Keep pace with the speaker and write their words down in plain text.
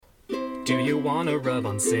Do you wanna rub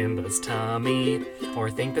on Simba's tummy?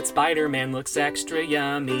 Or think that Spider-Man looks extra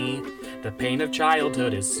yummy? The pain of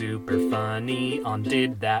childhood is super funny on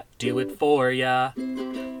Did That Do It For Ya?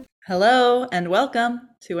 Hello, and welcome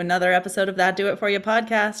to another episode of That Do It For You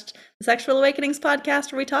podcast, the Sexual Awakenings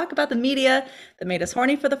podcast where we talk about the media that made us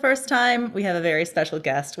horny for the first time. We have a very special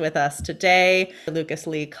guest with us today, Lucas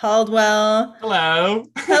Lee Caldwell. Hello.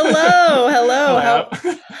 Hello. Hello.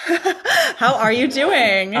 How are you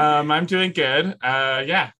doing? I'm doing good.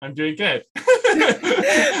 I'm doing good.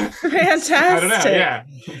 Fantastic. I don't know. Yeah.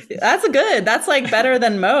 That's like better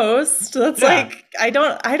than most. That's like, I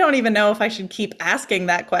don't even know if I should keep asking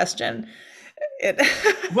that question.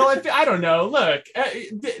 Well, I don't know. Look,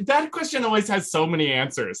 that question always has so many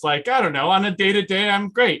answers. Like, I don't know. On a day-to-day, I'm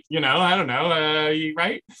great. I don't know.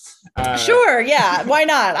 Right? Sure. Yeah. Why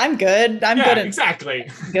not? I'm good. I'm good. Exactly.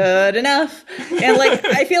 Good enough. And like,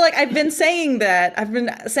 I feel like I've been saying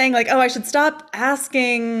like, oh, I should stop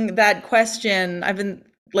asking that question. I've been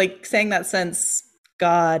like saying that since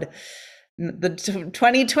the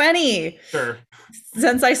 2020. Sure.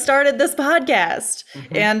 Since I started this podcast.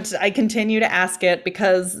 Mm-hmm. And I continue to ask it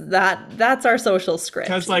because that's our social script.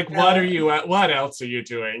 Because like, what else are you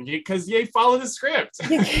doing? Because you follow the script.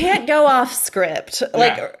 You can't go off script.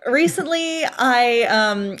 Like recently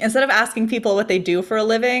I, instead of asking people what they do for a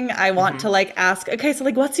living, I want to like ask, okay, so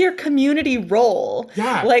like, what's your community role?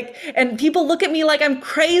 Yeah. Like, and people look at me like I'm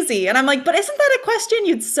crazy. And I'm like, but isn't that a question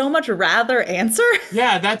you'd so much rather answer?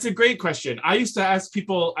 Yeah, that's a great question. I used to ask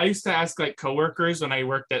like coworkers when I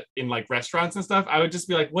worked in like restaurants and stuff. I would just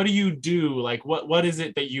be like, what do you do? Like, what is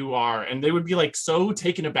it that you are? And they would be like so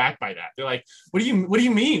taken aback by that. They're like, what do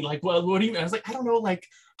you mean? Like, what do you mean? I was like, I don't know, like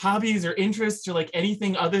hobbies or interests or like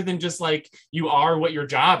anything other than just like you are what your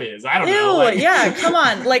job is. I don't know. Like, yeah, come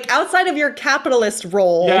on. Like outside of your capitalist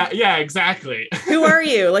role. Yeah, exactly. Who are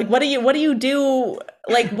you? Like, what do you do?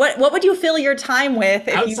 Like, what would you fill your time with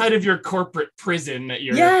outside of your corporate prison that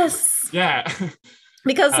you're? Yes. Yeah.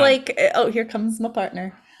 Because here comes my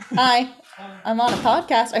partner. Hi, I'm on a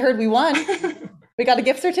podcast. I heard we won. We got a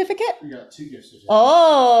gift certificate? We got 2 gift certificates.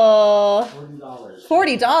 Oh. $40.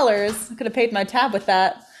 $40. I could have paid my tab with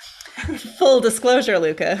that. Full disclosure,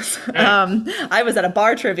 Lucas. I was at a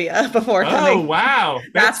bar trivia before coming. Oh, wow.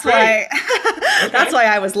 That's why that's why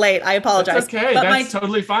I was late. I apologize. That's okay. That's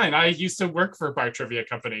totally fine. I used to work for a bar trivia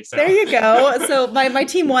company. So. There you go. So my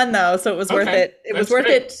team won though, so it was worth it. It was worth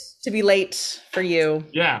it to be late for you.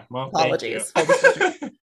 Yeah. Well, apologies.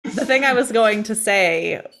 The thing I was going to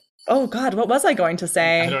say, oh God, what was I going to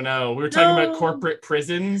say? I don't know. We were talking about corporate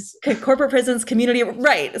prisons. Corporate prisons, community,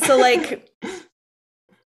 right. So like,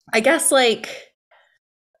 I guess like,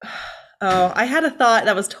 I had a thought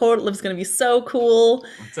that was going to be so cool.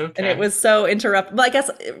 It's okay. And it was so interrupted. But I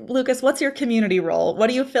guess, Lucas, what's your community role? What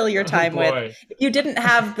do you fill your time with? If you didn't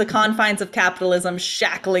have the confines of capitalism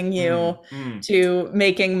shackling you to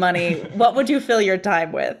making money, what would you fill your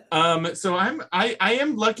time with? So I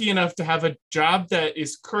am lucky enough to have a job that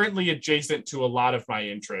is currently adjacent to a lot of my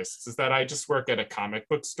interests, is that I just work at a comic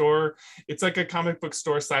book store. It's like a comic book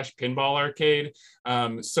store / pinball arcade.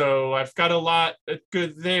 So I've got a lot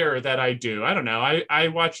good there that I do. I don't know. I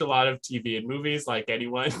watch a lot of TV and movies like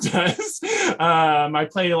anyone does. I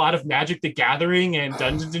play a lot of Magic the Gathering and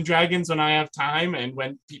Dungeons and Dragons when I have time and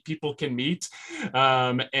when people can meet.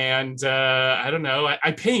 I don't know.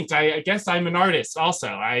 I paint. I guess I'm an artist also.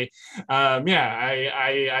 I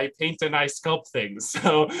paint and I sculpt things.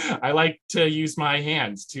 So I like to use my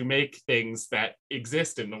hands to make things that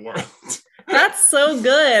exist in the world. That's so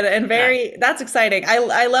good and that's exciting.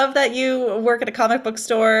 I love that you work at a comic book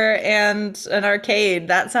store and an arcade.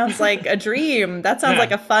 That sounds like a dream. That sounds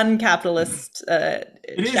like a fun capitalist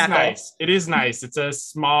It is nice. It is nice. It's a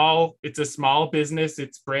small business.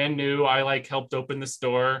 It's brand new. I helped open the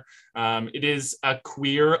store. It is a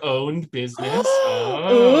queer-owned business. It's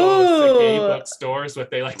a gay bookstore is what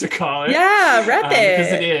they like to call it. Yeah, rep it.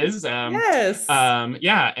 Because it is. Yes.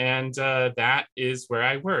 And that is where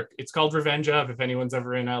I work. It's called Revenge Of, if anyone's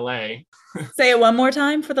ever in LA. Say it one more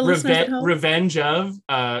time for the listeners at home. Revenge Of.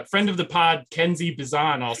 Friend of the pod, Kenzie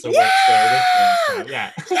Bazan also works there with me. So,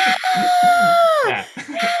 yeah. Yeah.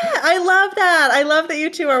 I love that. I love that you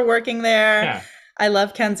two are working there. Yeah. I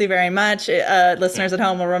love Kenzie very much. Listeners at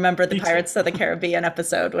home will remember the Me too. Pirates of the Caribbean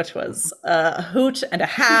episode, which was a hoot and a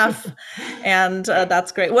half, and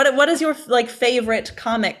that's great. What is your like favorite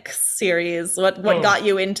comic series? What got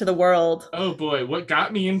you into the world? Oh boy, what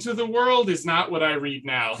got me into the world is not what I read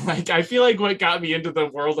now. Like I feel like what got me into the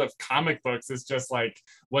world of comic books is just like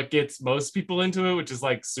what gets most people into it, which is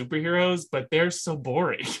like superheroes, but they're so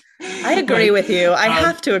boring. I agree with you. I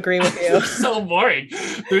have to agree with you. So boring.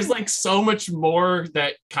 There's like so much more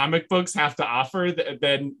that comic books have to offer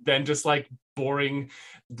than just like boring,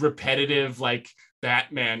 repetitive like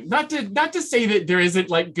Batman. Not to say that there isn't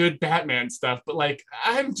like good Batman stuff, but like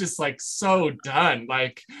I'm just like so done.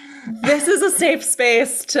 Like this is a safe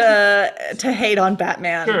space to hate on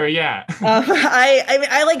Batman. Sure, yeah. I mean,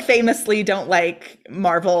 I like famously don't like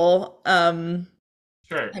Marvel.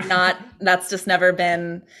 Sure. That's just never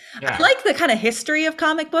been. Yeah. I like the kind of history of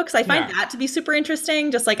comic books. I find that to be super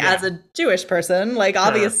interesting. Just like as a Jewish person, like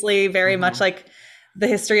obviously very much like the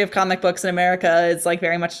history of comic books in America is like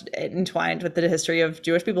very much entwined with the history of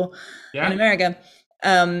Jewish people in America.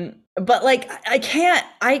 But like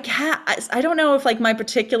I don't know if like my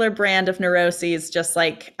particular brand of neuroses just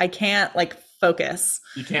like I can't like focus.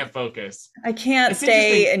 You can't focus. I can't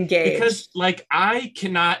stay engaged. Because like I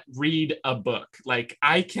cannot read a book. Like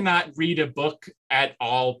I cannot read a book at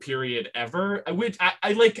all, period, ever. Which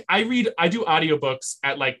I do audiobooks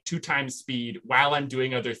at like 2 times speed while I'm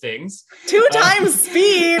doing other things. 2 times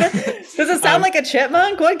speed? Does it sound like a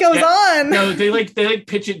chipmunk? What goes on? No, they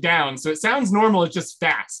pitch it down. So it sounds normal, it's just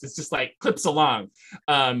fast. It's just like clips along.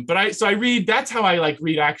 But I read, that's how I like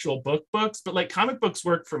read actual books, but like comic books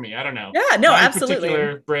work for me. I don't know. Yeah, no, my absolutely.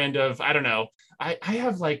 Particular brand of, I don't know. I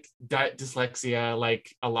have like dyslexia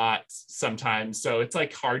like a lot sometimes, so it's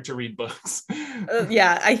like hard to read books.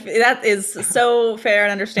 That is so fair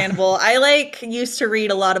and understandable. I like used to read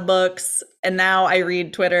a lot of books and now I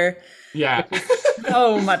read Twitter. Yeah.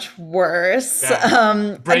 So much worse.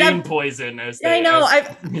 Yeah. Brain poison I know.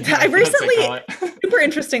 I've recently, super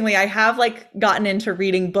interestingly, I have like gotten into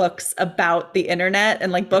reading books about the internet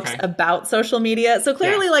and like books about social media. So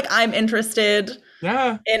clearly like I'm interested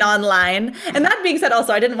in online. And that being said,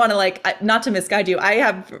 also, I didn't want to like, not to misguide you. I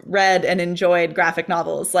have read and enjoyed graphic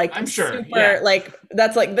novels. Like I'm sure. Like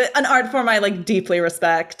that's like an art form I like deeply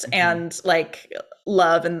respect and like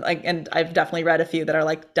love. And like, and I've definitely read a few that are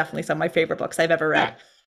like definitely some of my favorite books I've ever read.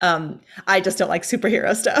 I just don't like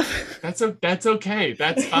superhero stuff. That's okay.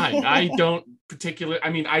 That's fine. I don't I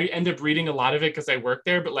mean, I end up reading a lot of it because I work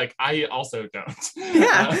there, but like I also don't.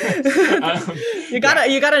 Yeah. You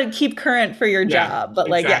gotta keep current for your job. But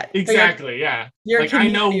like exactly. Like I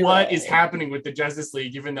know what is happening with the Justice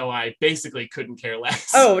League, even though I basically couldn't care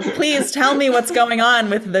less. Oh, please tell me what's going on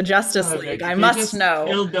with the Justice League. I must know.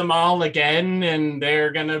 Killed them all again, and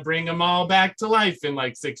they're gonna bring them all back to life in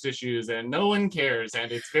like 6 issues, and no one cares,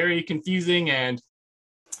 and it's very confusing and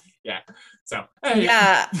so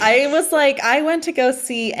I went to go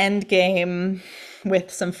see Endgame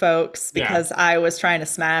with some folks because I was trying to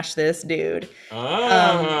smash this dude.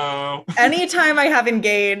 Anytime I have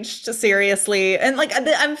engaged seriously, and like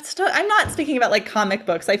I'm not speaking about like comic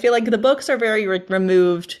books. I feel like the books are very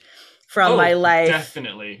removed from my life,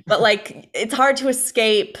 definitely. But like it's hard to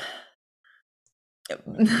escape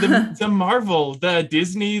the Marvel, the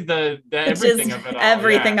Disney, the everything of it all.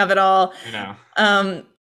 Everything of it all. You know.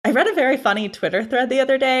 I read a very funny Twitter thread the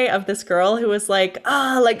other day of this girl who was like,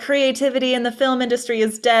 like creativity in the film industry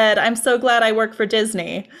is dead. I'm so glad I work for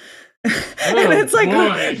Disney. And it's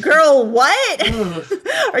like, girl, what?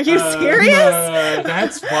 Are you serious?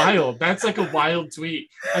 That's wild. That's like a wild tweet.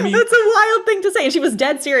 I mean, that's a wild thing to say. And she was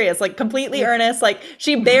dead serious, like completely earnest. Like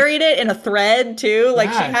she buried it in a thread too.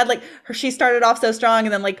 Like she had like she started off so strong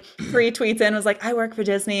and then like 3 tweets in was like, I work for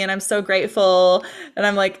Disney and I'm so grateful. And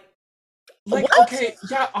I'm like, okay,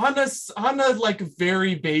 on a like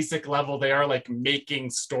very basic level, they are like making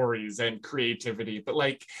stories and creativity, but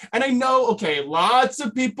like, and I know, lots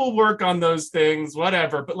of people work on those things,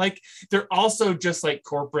 whatever, but like they're also just like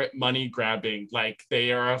corporate money grabbing. Like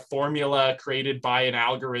they are a formula created by an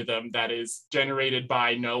algorithm that is generated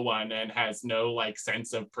by no one and has no like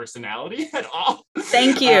sense of personality at all.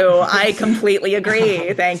 Thank you. I completely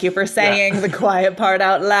agree. Thank you for saying the quiet part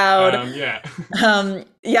out loud.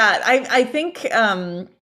 I think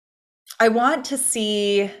I want to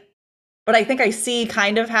see what I think I see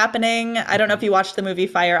kind of happening. I don't know if you watched the movie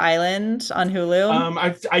Fire Island on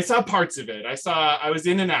Hulu. I saw parts of it. I was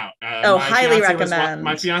in and out. Highly recommend.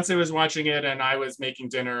 My fiance was watching it and I was making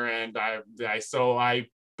dinner and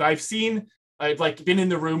I've seen I've like been in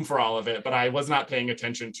the room for all of it, but I was not paying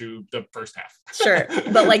attention to the first half. Sure.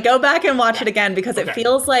 But like go back and watch it again because Okay. it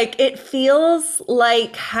feels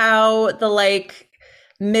like how the like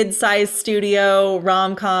mid-sized studio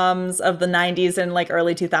rom-coms of the 90s and like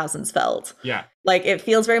early 2000s felt. Yeah. Like it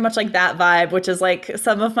feels very much like that vibe, which is like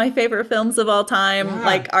some of my favorite films of all time, Yeah.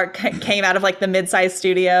 like came out of like the mid-sized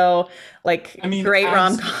studio, like great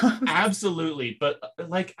rom-coms. Absolutely. But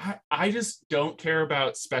like I just don't care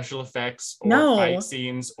about special effects or No. fight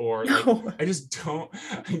scenes or No. like,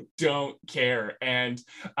 I don't care. And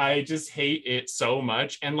I just hate it so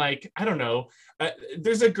much. And like, I don't know.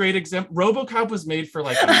 There's a great example. RoboCop was made for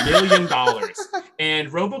like $1 million,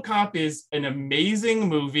 and RoboCop is an amazing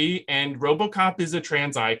movie, and RoboCop is a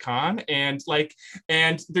trans icon, and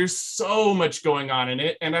there's so much going on in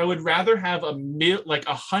it, and I would rather have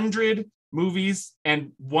 100 movies,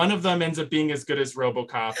 and one of them ends up being as good as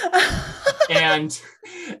RoboCop, and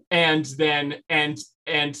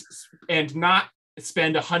not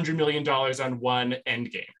spend $100 million on one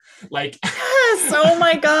Endgame. Like, yes, oh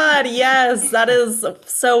my God, yes, that is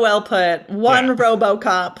so well put. One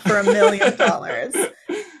RoboCop for $1 million.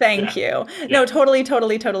 Thank you. No, totally,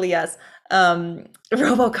 yes.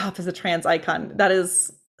 RoboCop is a trans icon. That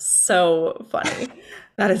is so funny.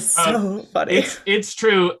 That is so funny. It's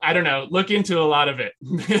true. I don't know. Look into a lot of it.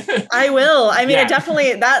 I will. I mean, it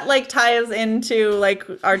definitely, that like ties into like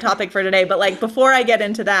our topic for today. But like before I get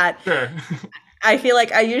into that, Sure. I feel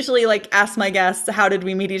like I usually like ask my guests, how did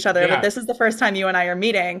we meet each other? But this is the first time you and I are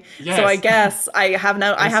meeting. Yes. So I guess I have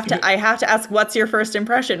to ask, what's your first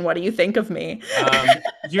impression? What do you think of me?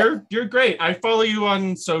 You're great. I follow you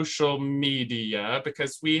on social media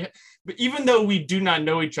because even though we do not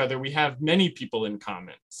know each other, we have many people in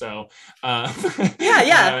common. So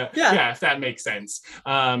if that makes sense.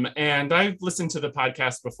 And I've listened to the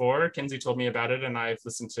podcast before. Kenzie told me about it, and I've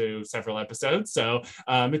listened to several episodes. So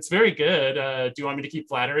it's very good. Do you want me to keep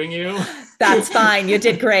flattering you? That's fine. You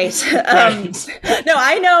did great. Right. No,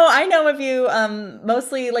 I know of you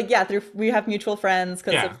mostly like through we have mutual friends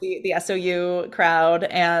because of the SOU crowd,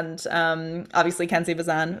 and obviously Kenzie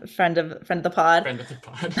Bazan, friend of the pod. Friend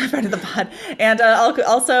of the pod. And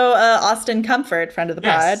also Austin Comfort, friend of the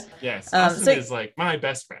pod. Yes. Austin is like my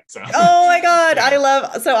best friend. So. Oh my God,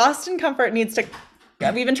 so Austin Comfort needs to.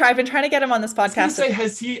 I've been trying to get him on this podcast.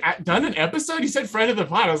 Has he done an episode? He said friend of the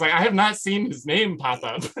pod. I was like, I have not seen his name pop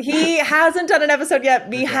up. He hasn't done an episode yet.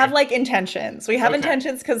 We have like intentions. We have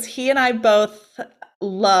intentions because he and I both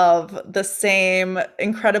love the same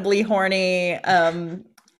incredibly horny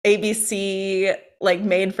ABC like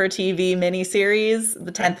made for TV miniseries,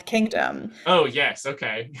 The 10th Kingdom. Oh yes,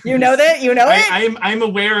 okay. You know that? You know it? I'm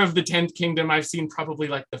aware of The 10th Kingdom. I've seen probably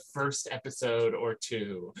like the first episode or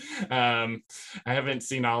two. I haven't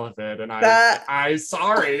seen all of it, and I'm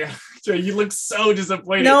sorry. You look so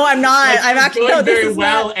disappointed. No, I'm not. Like, I'm actually doing very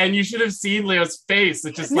well, not... and you should have seen Leo's face.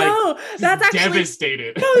 It's just that's actually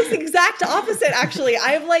devastated. No, it's the exact opposite. Actually,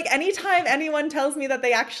 I'm like, anytime anyone tells me that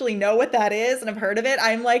they actually know what that is and have heard of it,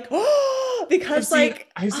 I'm like, oh, because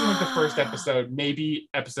I've seen like the first episode, maybe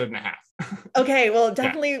episode and a half. Okay, well,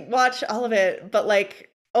 definitely watch all of it. But like,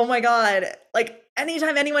 oh my God, like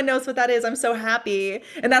anytime anyone knows what that is, I'm so happy.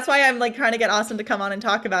 And that's why I'm like trying to get Austin to come on and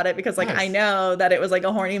talk about it, because like I know that it was like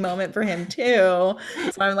a horny moment for him too. So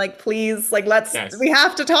I'm like, please, like we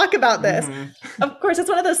have to talk about this. Mm-hmm. Of course, it's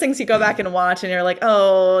one of those things you go back and watch and you're like,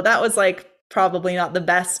 oh, that was like probably not the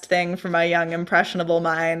best thing for my young impressionable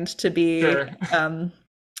mind to be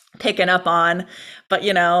picking up on. But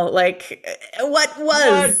you know, like what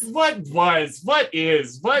is life like?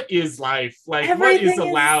 Everything what is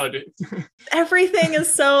allowed? Everything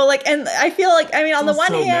is so like, and I feel like, I mean, on the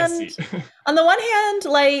one hand,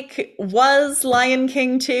 like, was Lion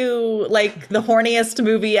King 2 like the horniest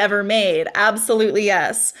movie ever made? Absolutely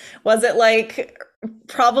yes. Was it like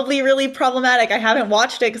probably really problematic? I haven't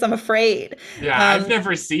watched it because I'm afraid. I've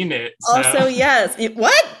never seen it. So. Also, yes.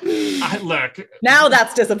 What? Look. Now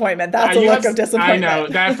that's disappointment. That's a look of disappointment. I know,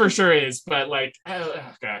 that for sure is. But like, oh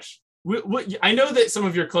gosh. I know that some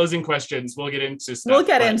of your closing questions we'll get into stuff. We'll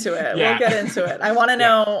get into it. I want to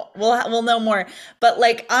know. We'll know more. But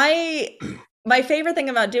like my favorite thing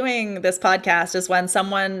about doing this podcast is when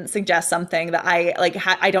someone suggests something that I like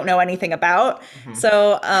I don't know anything about. Mm-hmm.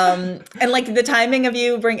 So and like the timing of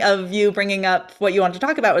you bringing up what you want to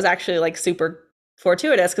talk about was actually like super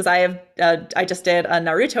fortuitous, because I just did a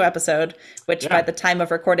Naruto episode, which by the time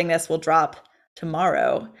of recording this will drop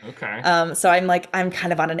tomorrow. Okay. So I'm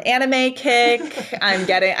kind of on an anime kick. I'm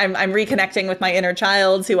reconnecting with my inner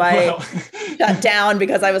child who I shut down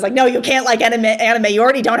because I was like, no, you can't like anime. You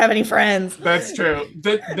already don't have any friends. That's true.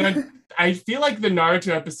 I feel like the Naruto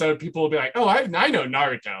episode, people will be like, oh, I know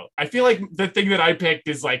Naruto. I feel like the thing that I picked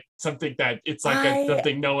is like something that it's like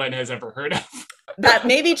something no one has ever heard of. That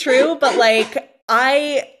may be true, but like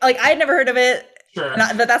I'd never heard of it. Sure.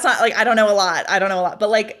 But that's not like I don't know a lot. But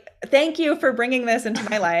like thank you for bringing this into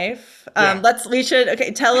my life. Tell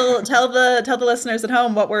the listeners at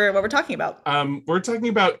home what we're talking about. We're talking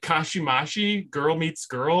about Kashimashi, Girl Meets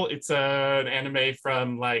Girl. It's an anime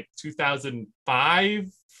from like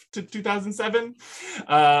 2005 to 2007.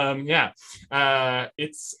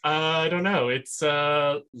 It's I don't know, it's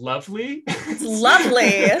lovely. It's lovely.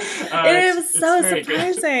 It is so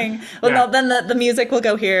surprising. Well, no, then the music will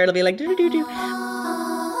go here. It'll be like do do do.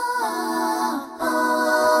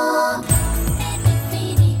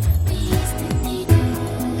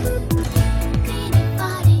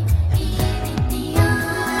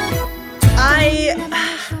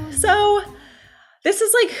 So this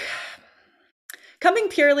is like coming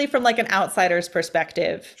purely from like an outsider's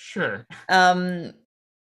perspective. Sure.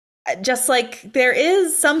 Just like there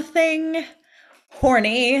is something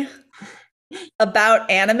horny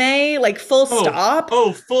about anime, like full stop.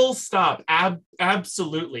 Oh, full stop.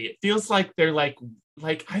 Absolutely. It feels like they're like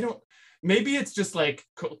maybe it's just like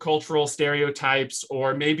cultural stereotypes,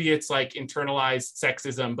 or maybe it's like internalized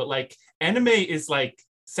sexism, but like anime is like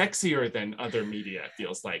sexier than other media, it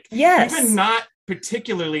feels like. Yes. Even not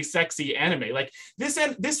particularly sexy anime. Like this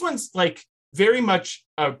one's like very much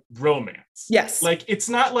a romance. Yes. Like it's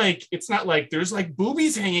not like there's like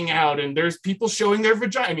boobies hanging out and there's people showing their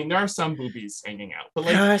vagina. I mean, there are some boobies hanging out, but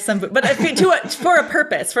like there are some, but for a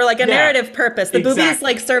purpose, for like a narrative purpose. The boobies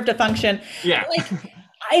like served a function. Yeah. Like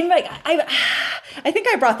I think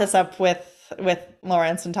I brought this up with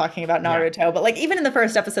Lawrence and talking about Naruto, but like even in the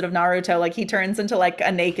first episode of Naruto, like he turns into like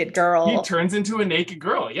a naked girl. He turns into a naked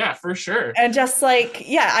girl, yeah, for sure. And just like,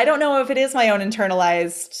 I don't know if it is my own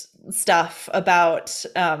internalized stuff about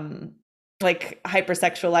like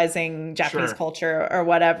hypersexualizing Japanese culture or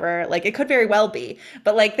whatever. Like it could very well be,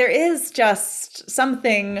 but like there is just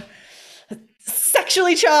something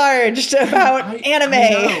sexually charged about anime.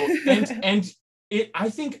 I know. And I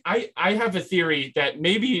think I have a theory that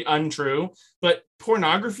may be untrue, but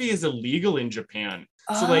pornography is illegal in Japan.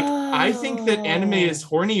 So like, I think that anime is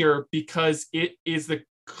hornier because it is the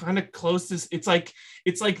kind of closest. It's like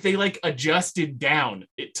they like adjusted down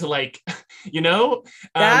it to like,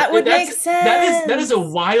 that would make sense. That is a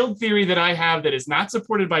wild theory that I have that is not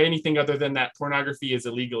supported by anything other than that pornography is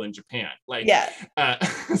illegal in Japan. Like,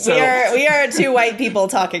 so we are two white people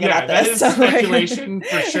talking about this. That is speculation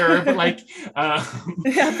for sure, but like,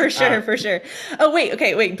 for sure. Oh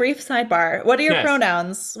wait. Brief sidebar. What are your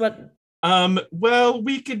pronouns? What? Well,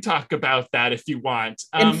 we could talk about that if you want.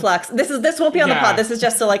 Influx. This won't be on the pod. This is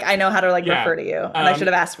just so like I know how to like refer to you, and I should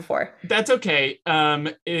have asked before. That's okay.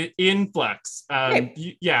 Influx.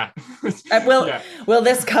 Will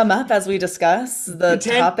this come up as we discuss the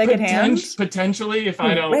topic at hand? Potentially, if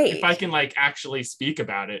I can like actually speak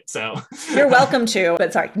about it. So you're welcome to.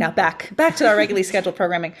 But sorry, now back to our regularly scheduled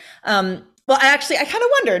programming. Well, I kind of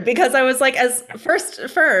wondered because I was like, as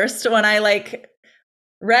first when I like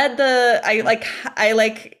read I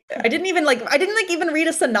didn't even read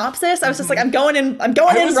a synopsis. I was just like, I'm going in raw.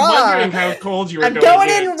 I was wondering how cold you were. I'm going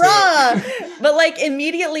in raw. But like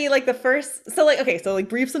immediately, like the first, so like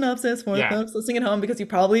brief synopsis for folks listening at home, because you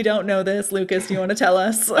probably don't know this. Lucas, do you want to tell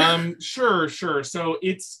us? Sure. So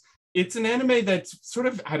it's an anime that's sort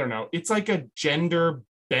of, I don't know, it's like a gender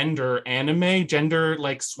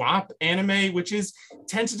like swap anime, which is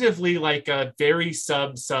tentatively like a very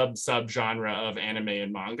sub genre of anime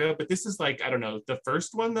and manga, but this is like, I don't know, the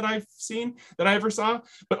first one that I've seen that I ever saw,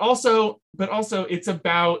 but also it's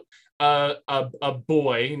about a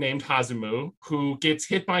boy named Hazumu who gets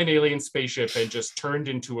hit by an alien spaceship and just turned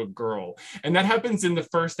into a girl, and that happens in the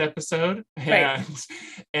first episode. And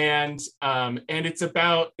it's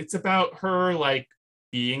about her like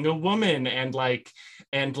being a woman and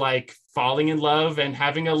falling in love and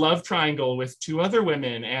having a love triangle with two other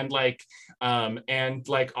women and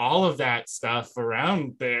all of that stuff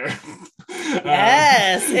around there.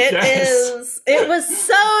 Yes, it was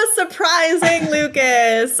so surprising,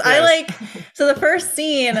 Lucas. Yes. So the first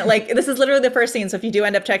scene, like this is literally the first scene. So if you do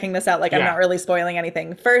end up checking this out, like I'm not really spoiling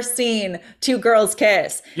anything. First scene, two girls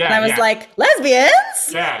kiss. And I was like, lesbians?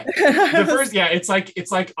 Yeah. The first, it's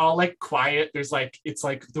like all like quiet. There's like, it's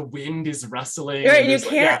like the wind is rustling. Right, you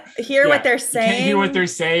can't hear what they're saying. You can't hear what they're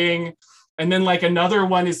saying. And then like another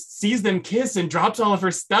one sees them kiss and drops all of her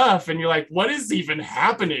stuff, and you're like, what is even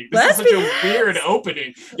happening? This is such a weird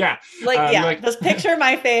opening. Yeah. Just picture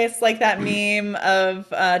my face like that meme of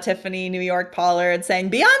Tiffany New York Pollard saying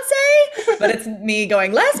Beyonce, but it's me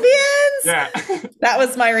going lesbians. Yeah. That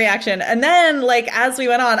was my reaction. And then like as we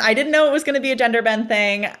went on, I didn't know it was going to be a gender bend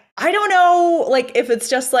thing. I don't know like if it's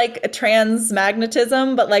just like a trans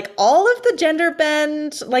magnetism, but like all of the gender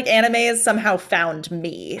bend like animes somehow found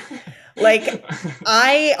me. Like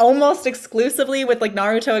I almost exclusively, with like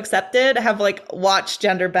Naruto accepted, have like watched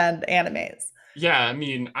gender bend animes. Yeah, I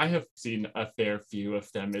mean, I have seen a fair few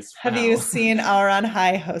of them as well. Have you seen Ouran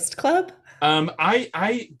High Host Club?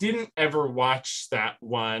 I didn't ever watch that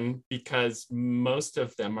one because most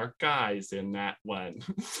of them are guys in that one.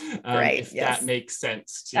 Right. If that makes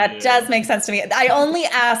sense to that you. does make sense to me. I only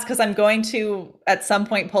ask because I'm going to at some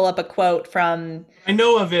point pull up a quote from. I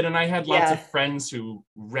know of it, and I had lots of friends who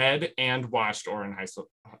read and watched Ouran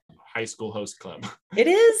High School Host Club. It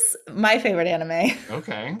is my favorite anime.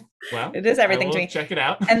 Okay. Well, it is everything to me. Check it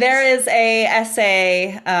out. And there is a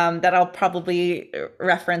essay that I'll probably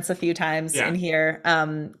reference a few times in here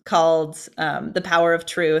called The Power of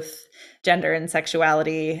Truth, Gender and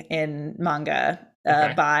Sexuality in Manga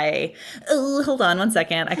by, hold on one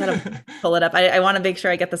second. I gotta pull it up. I want to make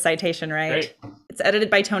sure I get the citation right. Great. It's edited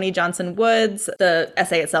by Tony Johnson Woods. The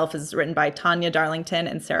essay itself is written by Tanya Darlington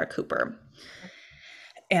and Sarah Cooper.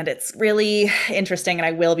 And it's really interesting, and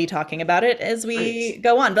I will be talking about it as we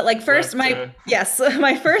go on. But like first, my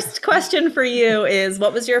first question for you is,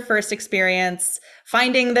 what was your first experience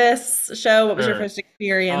finding this show? What was your first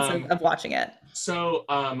experience of watching it? So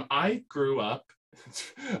I grew up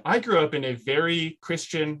in a very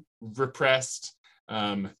Christian, repressed,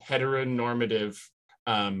 heteronormative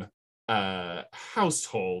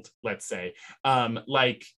household, let's say.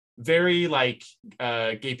 Very like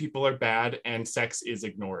gay people are bad and sex is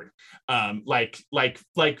ignored. Like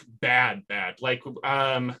bad.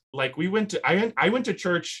 Like we went to I went to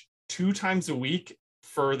church 2 times a week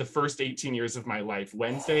for the first 18 years of my life,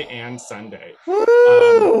 Wednesday and Sunday.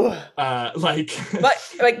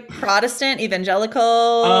 Like Protestant,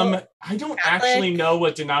 evangelical. I don't actually know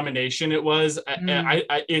what denomination it was.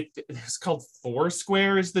 It was called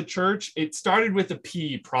Foursquare is the church. It started with a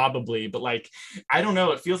P probably, but like I don't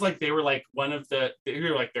know. It feels like they were like they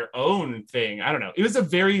were like their own thing. I don't know. It was a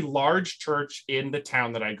very large church in the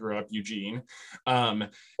town that I grew up, Eugene.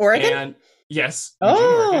 Oregon? And yes.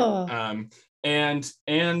 Oh. Eugene, Oregon.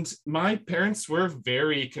 And my parents were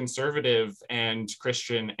very conservative and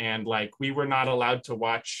Christian, and like we were not allowed to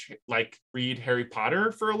read Harry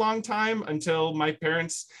Potter for a long time until my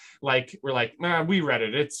parents were like, nah, we read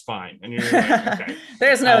it, it's fine. And you're like, okay.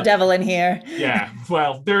 There's no devil in here. Yeah,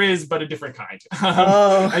 well, there is, but a different kind.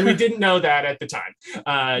 And we didn't know that at the time.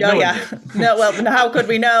 No, well, how could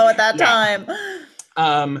we know at that time?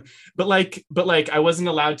 But I wasn't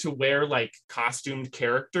allowed to wear like costumed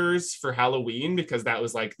characters for Halloween because that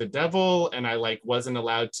was like the devil, and I wasn't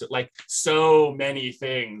allowed to so many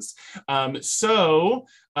things.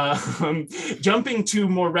 Jumping to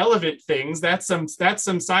more relevant things, that's some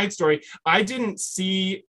side story. I didn't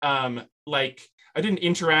see I didn't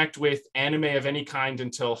interact with anime of any kind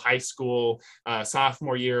until high school,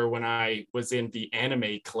 sophomore year, when I was in the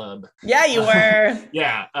anime club. Yeah, you were.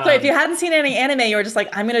 Yeah. So if you hadn't seen any anime, you were just like,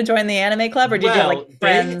 I'm going to join the anime club, or did you have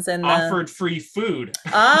friends and offered free food?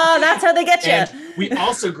 Oh, that's how they get you. And we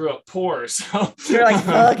also grew up poor, so you're like,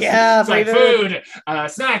 fuck yeah, free food,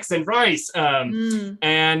 snacks and rice.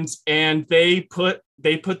 And they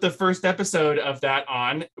put the first episode of that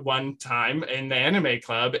on one time in the anime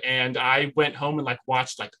club, and I went home and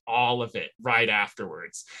watched all of it right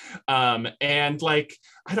afterwards. And I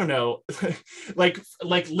don't know,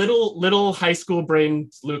 little high school brain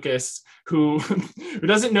Lucas who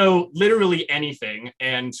doesn't know literally anything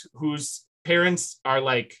and whose parents are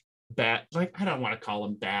bad, I don't want to call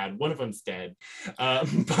them bad, one of them's dead,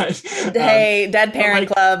 but hey, dead parent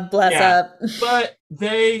club, bless up. But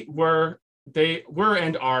they were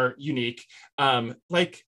and are unique. I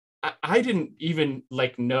didn't even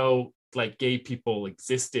know gay people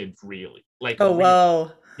existed really.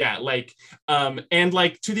 Whoa. Yeah, and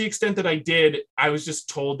to the extent that I did, I was just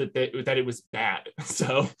told that it was bad.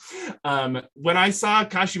 So when I saw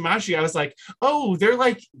Kashimashi, I was like, oh,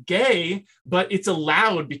 they're gay, but it's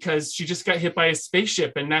allowed because she just got hit by a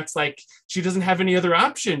spaceship, and that's she doesn't have any other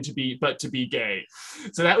option to be gay.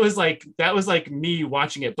 So that was me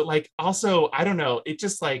watching it, but also I don't know, it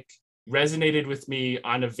just resonated with me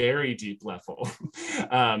on a very deep level.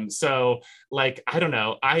 So I don't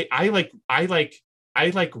know, I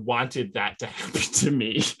wanted that to happen to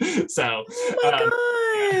me. So oh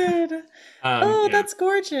my God. Oh, Yeah. that's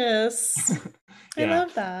gorgeous. I Yeah.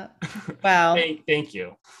 love that. Wow. Thank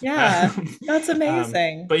you. Yeah, that's Um,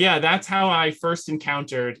 amazing. but yeah, that's how I first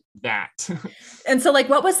encountered that. And so like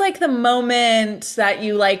what was like the moment that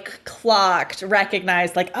you like clocked,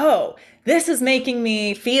 recognized like, "Oh, this is making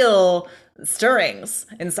me feel stirrings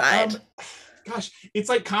inside." um, Gosh, it's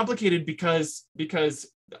like complicated because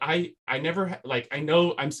I never like I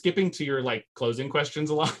know I'm skipping to your like closing questions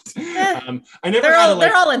a lot. Eh, I never had a they're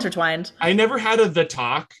like all intertwined. I never had a the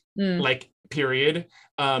talk Mm. like period.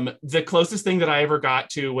 The closest thing that I ever got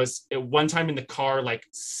to was one time in the car, like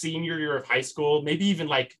senior year of high school, maybe even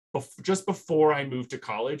like just before I moved to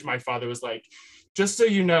college. My father was like, "Just so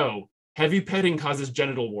you know, heavy petting causes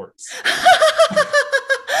genital warts."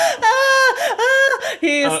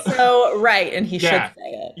 He's Uh, so right, and he should yeah,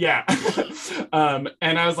 say it. yeah.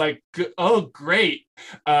 And I was like, "Oh, great."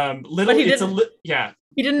 But Little, it's a yeah.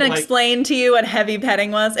 he didn't Like explain to you what heavy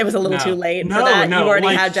petting was. It was a little too no, late for no, that. You no. already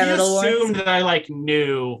Like had he genital warts. assumed that I like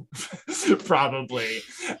knew, probably.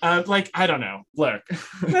 Like I don't know. Look.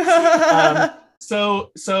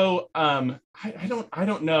 um, I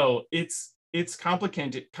don't know. It's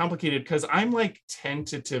complicated because I'm like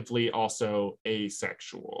tentatively also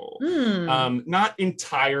asexual. Hmm. Not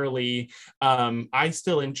entirely. I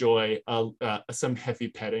still enjoy some heavy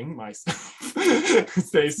petting myself,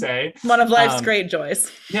 as they say. One of life's Um, great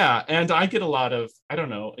joys. yeah, and I get a lot of, I don't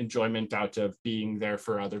know, enjoyment out of being there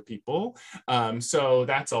for other people. So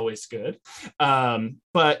that's always good.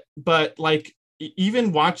 But like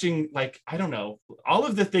even watching, like, I don't know, all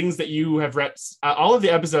of the things that you have all of the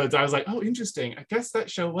episodes, I was like, oh, interesting. I guess that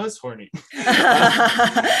show was horny.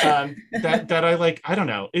 That I like, I don't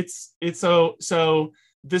know. It's so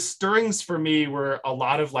the stirrings for me were a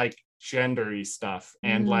lot of like gendery stuff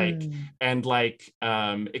and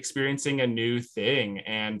Mm. experiencing a new thing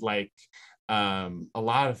and like a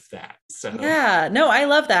lot of that. So Yeah, no, I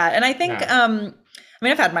love that. And I think yeah. I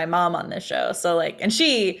mean I've had my mom on this show, so like and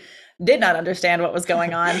she did not understand what was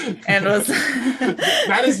going on and was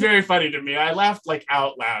That is very funny to me. I laughed like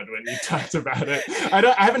out loud when you talked about it. I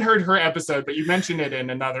haven't heard her episode, but you mentioned it in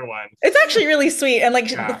another one. It's actually really sweet and like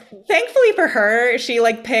Yeah. thankfully for her, she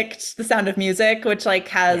like picked The Sound of Music, which like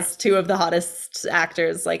has Yeah. two of the hottest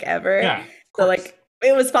actors like ever. Yeah. So like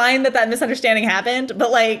it was fine that that misunderstanding happened, but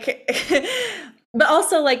like but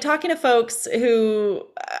also like talking to folks who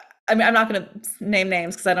I mean, I'm not going to name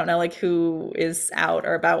names because I don't know like who is out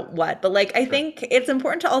or about what, but like I Sure. think it's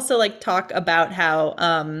important to also like talk about how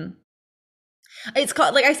it's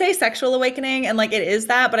called like I say sexual awakening and like it is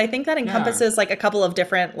that, but I think that Yeah. encompasses like a couple of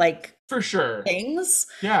different like For sure. things.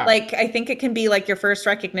 Yeah. Like I think it can be like your first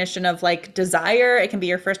recognition of like desire, it can be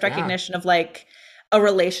your first Yeah. recognition of like a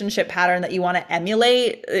relationship pattern that you want to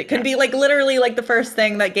emulate. It can Yeah. be like literally like the first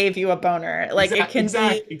thing that gave you a boner. Like it can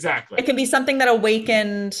be exactly. it can be something that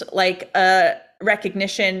awakened like a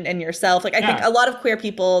recognition in yourself. Like I think Yeah. a lot of queer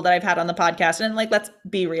people that I've had on the podcast, and like let's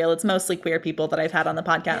be real, it's mostly queer people that I've had on the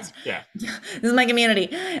podcast. Yeah. This is my community.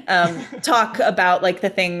 Talk about like the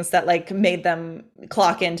things that like made them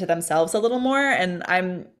clock into themselves a little more, and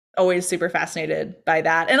I'm always super fascinated by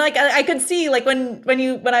that. And like I could see like when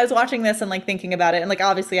I was watching this and like thinking about it, and like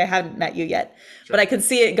obviously I haven't met you yet, Sure. but I could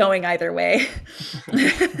see it going either way.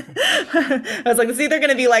 I was like, it's either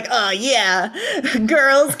gonna be like, oh yeah,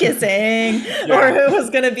 girls kissing, or it was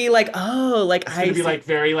gonna be like, oh, like It's gonna be like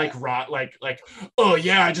very like raw, like oh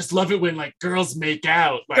yeah, I just love it when like girls make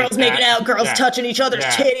out, like girls making out, girls Yeah. touching each other's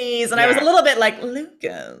Yeah. titties, and I was a Yeah. little bit like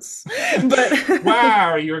Lucas, but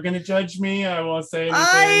Wow, you were gonna judge me. I won't say anything,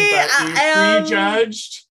 I but you am-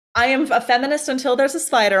 prejudged. I am a feminist until there's a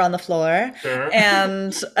spider on the floor, Sure.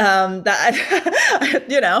 and that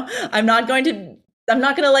you know, I'm not going to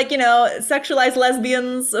like, you know, sexualize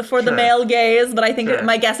lesbians for the Sure. male gaze, but I think Sure.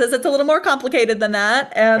 my guess is it's a little more complicated than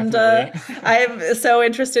that. And Definitely. I'm so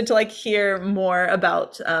interested to like hear more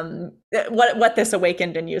about what this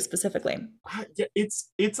awakened in you specifically. Yeah,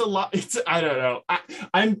 it's a lot. It's I don't know.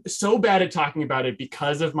 I'm so bad at talking about it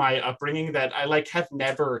because of my upbringing that I like have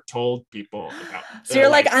never told people about. So you're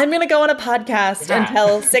like, I'm gonna go on a podcast and Yeah.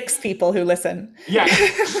 tell 6 people who listen. Yeah.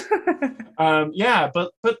 Yeah,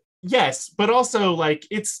 but yes, but also like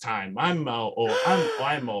it's time. I'm old.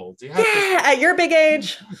 I'm old. You have Yeah, at your big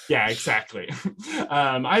age. Yeah, exactly.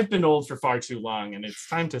 I've been old for far too long, and it's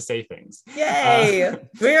time to say things. Yay.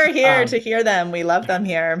 We're here um, to hear them. We love them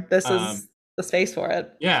here. This is the space for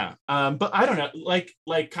it. Yeah. But I don't know. Like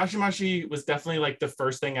Kashimashi was definitely like the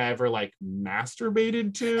first thing I ever like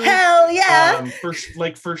masturbated to. Hell yeah.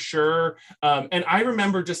 For sure. And I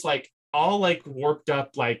remember just like all like warped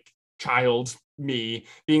up like child me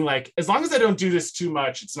being like, as long as I don't do this too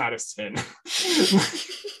much, it's not a sin.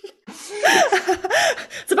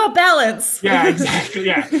 It's about balance. Yeah, exactly.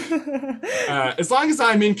 Yeah. As long as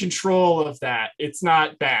I'm in control of that, it's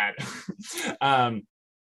not bad.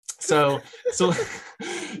 So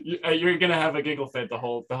you're gonna have a giggle fit the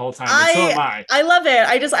whole time, and so am I. I love it.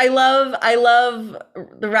 I love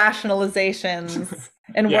the rationalizations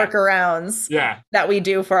and workarounds that we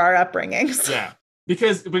do for our upbringings. Yeah.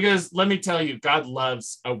 Because let me tell you, God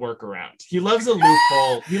loves a workaround. He loves a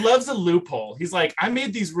loophole. He loves a loophole. He's like, I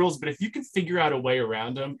made these rules, but if you can figure out a way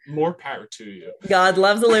around them, more power to you. God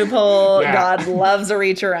loves a loophole. God loves a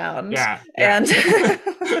reach around. Yeah. And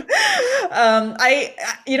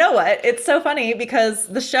you know what? It's so funny because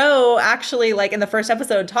the show actually, like in the first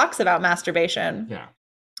episode, talks about masturbation. Yeah.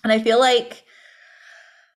 And I feel like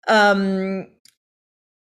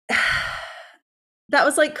that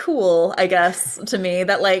was like cool, I guess, to me,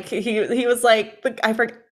 that like he was like,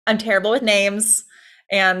 I'm terrible with names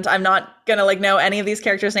and I'm not gonna like know any of these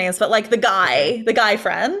characters' names, but like the guy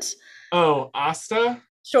friend. Oh, Asta?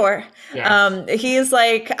 Sure. Yeah. He's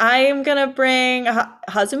like, I'm gonna bring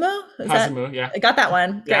Hazumo. Yeah. I got that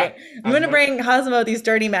one. Yeah. Great. I'm gonna bring Hazumo these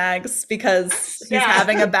dirty mags because he's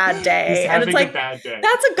having a bad day. And it's like, that's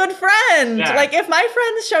a good friend. Yeah. Like if my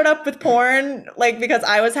friends showed up with porn, like because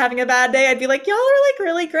I was having a bad day, I'd be like, y'all are like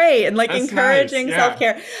really great and like that's encouraging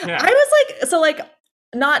self-care. Yeah. I was like, so like,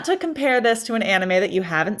 not to compare this to an anime that you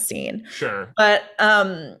haven't seen. Sure. But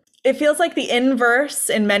it feels like the inverse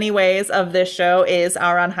in many ways of this show is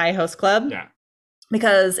Ouran High Host Club. Yeah.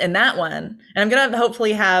 Because in that one, and I'm going to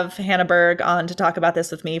hopefully have Hannah Berg on to talk about this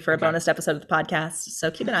with me for a bonus episode of the podcast. So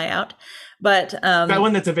keep an eye out. But that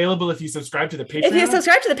one that's available if you subscribe to the Patreon? If you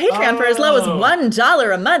subscribe to the Patreon for as low as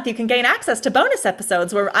 $1 a month, you can gain access to bonus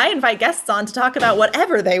episodes where I invite guests on to talk about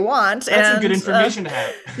whatever they want. That's some good information to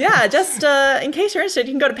have. Yeah, just in case you're interested,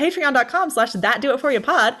 you can go to patreon.com/thatdoitforyoupod.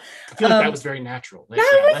 I feel like that was very natural. Like,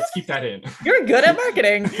 let's keep that in. You're good at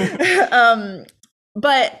marketing.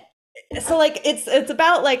 But so like it's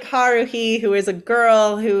about like Haruhi, who is a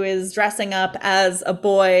girl who is dressing up as a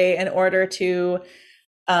boy in order to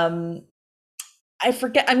I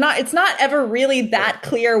forget. It's not ever really that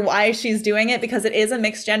clear why she's doing it because it is a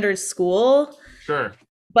mixed gendered school. Sure.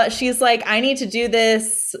 But she's like, I need to do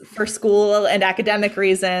this for school and academic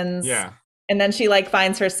reasons. Yeah. And then she like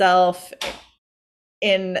finds herself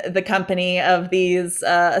in the company of these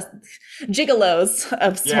gigolos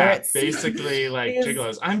of sorts. Yeah, basically like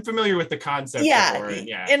gigolos. I'm familiar with the concept. Yeah.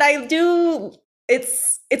 Yeah. And I do,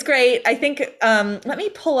 it's great. I think, let me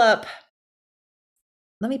pull up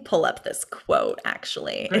this quote,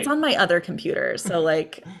 actually. Great. It's on my other computer. So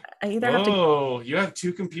like I either have to. Oh, you have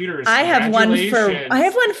two computers. I have one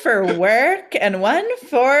for work and one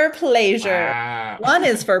for pleasure. Wow. One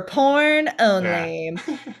is for porn only.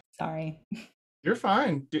 Yeah. Sorry. You're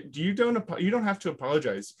fine. You don't have to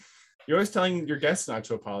apologize. You're always telling your guests not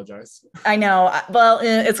to apologize. I know. Well,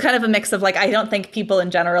 it's kind of a mix of like, I don't think people in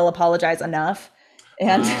general apologize enough.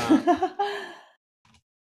 And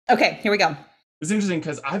okay, here we go. It's interesting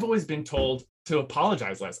because I've always been told to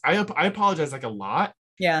apologize less. I apologize like a lot.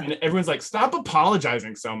 Yeah. And everyone's like, stop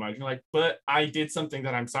apologizing so much. You're like, but I did something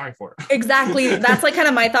that I'm sorry for. Exactly. That's like kind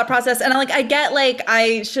of my thought process. And like, I get like,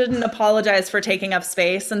 I shouldn't apologize for taking up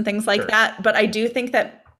space and things like that. But I think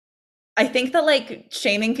that like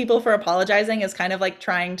shaming people for apologizing is kind of like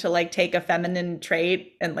trying to like take a feminine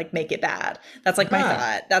trait and like make it bad. That's like my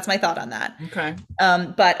thought. That's my thought on that. Okay.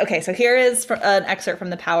 But okay. So here is an excerpt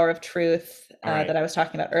from The Power of Truth that I was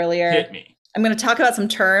talking about earlier. Hit me. I'm going to talk about some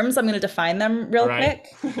terms. I'm going to define them real quick.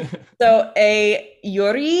 So a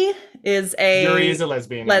yuri is a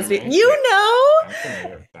lesbian. You know.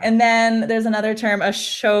 And then there's another term, a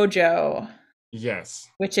shoujo. Yes.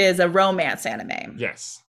 Which is a romance anime.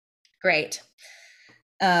 Yes. Great.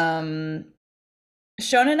 Shonenai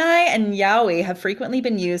and yaoi have frequently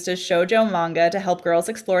been used as shoujo manga to help girls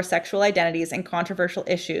explore sexual identities and controversial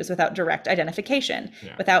issues without direct identification,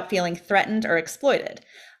 without feeling threatened or exploited.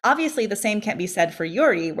 Obviously, the same can't be said for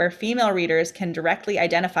yuri, where female readers can directly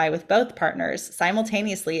identify with both partners,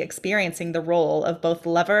 simultaneously experiencing the role of both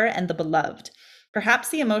lover and the beloved. Perhaps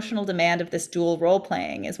the emotional demand of this dual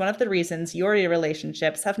role-playing is one of the reasons yuri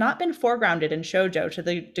relationships have not been foregrounded in shoujo to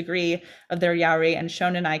the degree of their yaoi and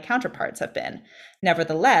shonenai counterparts have been.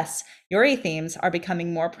 Nevertheless, yuri themes are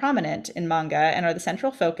becoming more prominent in manga and are the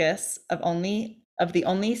central focus of the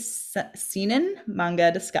only seinen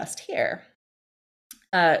manga discussed here.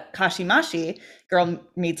 Kashimashi, girl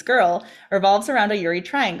meets girl, revolves around a yuri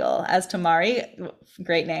triangle as Tamari,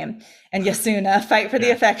 great name, and Yasuna fight for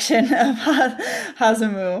the affection of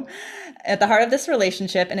Hazumu. At the heart of this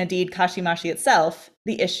relationship, and indeed Kashimashi itself,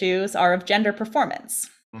 the issues are of gender performance.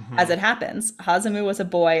 As it happens, Hazumu was a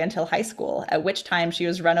boy until high school, at which time she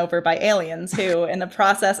was run over by aliens who, in the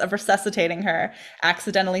process of resuscitating her,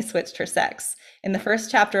 accidentally switched her sex. In the first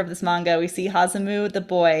chapter of this manga, we see Hazumu, the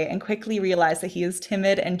boy, and quickly realize that he is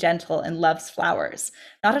timid and gentle and loves flowers.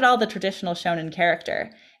 Not at all the traditional shonen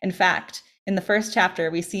character. In fact, in the first chapter,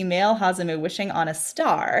 we see male Hazumu wishing on a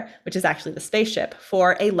star, which is actually the spaceship,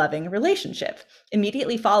 for a loving relationship,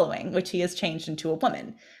 immediately following which he is changed into a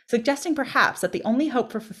woman, suggesting perhaps that the only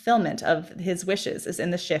hope for fulfillment of his wishes is in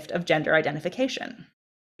the shift of gender identification.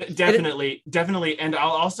 Definitely. And I'll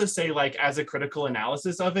also say, like, as a critical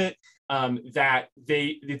analysis of it, that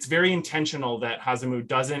it's very intentional that Hazumu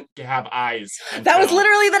doesn't have eyes. That was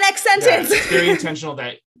literally the next sentence. It's very intentional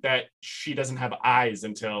that she doesn't have eyes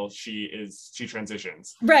until she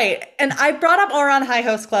transitions. Right. And I brought up Ouran High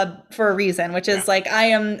Host Club for a reason, which is like, I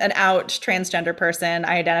am an out transgender person.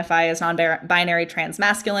 I identify as non-binary trans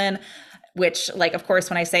masculine, which, like, of course,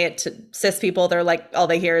 when I say it to cis people, they're like, all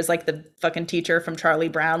they hear is like the fucking teacher from Charlie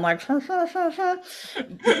Brown, like,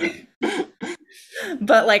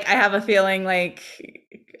 but like, I have a feeling like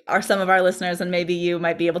some of our listeners, and maybe you,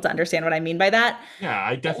 might be able to understand what I mean by that. Yeah,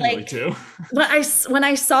 I definitely do. When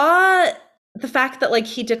I saw the fact that like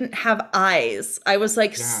he didn't have eyes, I was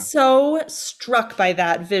like so struck by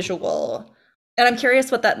that visual. And I'm curious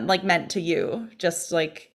what that like meant to you, just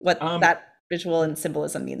like what that visual and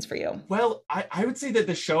symbolism means for you. Well, I would say that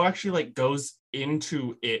the show actually like goes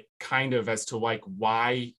into it kind of as to like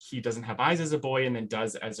why he doesn't have eyes as a boy and then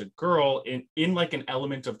does as a girl in like an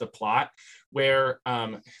element of the plot where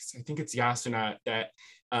I think it's Yasuna that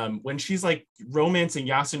when she's like romancing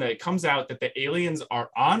Yasuna, it comes out that the aliens are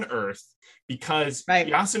on Earth because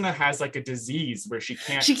Yasuna has like a disease where she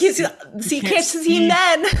can't see men. She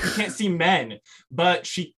can't see men, but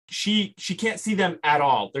she can't see them at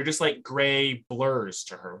all. They're just like gray blurs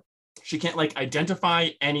to her. She can't like identify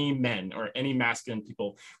any men or any masculine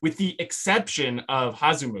people, with the exception of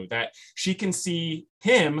Hazumu, that she can see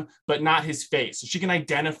him, but not his face. So she can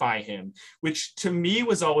identify him, which to me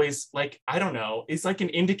was always like, I don't know, it's like an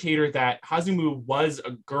indicator that Hazumu was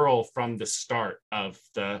a girl from the start of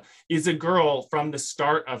the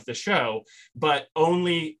show, but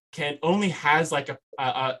only has like a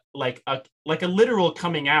literal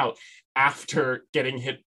coming out after getting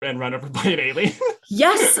hit and run over by an alien.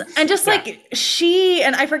 Yes. And just like she,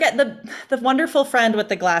 and I forget the wonderful friend with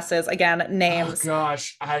the glasses, again, names. Oh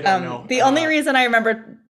gosh, I don't know. The only reason I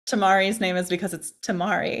remember Tamari's name is because it's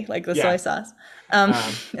Tamari, like the soy sauce. And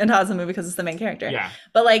Hazumu because it's the main character. Yeah.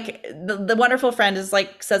 But like the wonderful friend is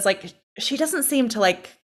like, says like, she doesn't seem to like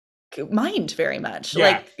mind very much.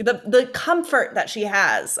 Like the comfort that she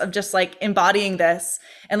has of just like embodying this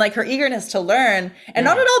and like her eagerness to learn and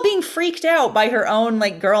not at all being freaked out by her own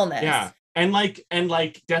like girlness. Yeah. And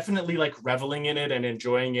like definitely like reveling in it and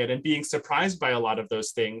enjoying it and being surprised by a lot of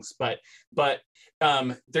those things. But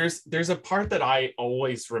there's a part that I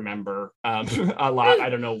always remember a lot. I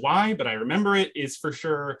don't know why, but I remember it is for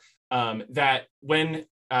sure that when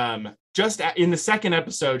just in the second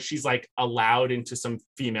episode, she's like allowed into some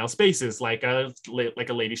female spaces, like a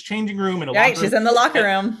ladies' changing room and a locker room. She's in the locker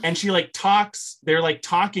room, and she like talks. They're like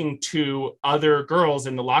talking to other girls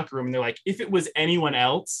in the locker room, and they're like, if it was anyone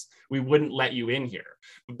else, we wouldn't let you in here,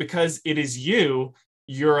 but because it is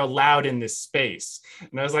you're allowed in this space.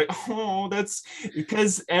 And I was like, oh, that's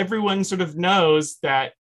because everyone sort of knows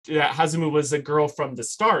that Hazumu was a girl from the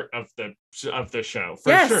start of the show,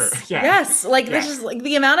 for sure. Yeah. Yes. Like this is like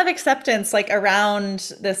the amount of acceptance like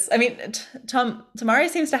around this. I mean, Tamari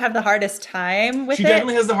seems to have the hardest time with it. She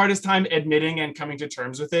definitely has the hardest time admitting and coming to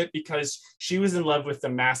terms with it because she was in love with the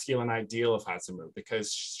masculine ideal of Hazumu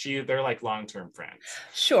because they're like long-term friends.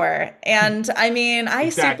 Sure. And I mean, I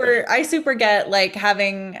super get like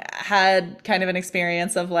having had kind of an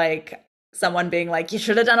experience of like someone being like, you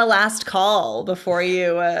should have done a last call before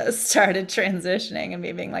you started transitioning, and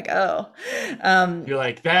me being like, oh. You're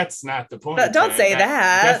like, that's not the point. Don't say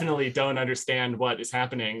that. Definitely don't understand what is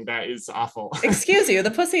happening. That is awful. Excuse you, the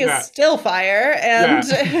pussy is still fire. And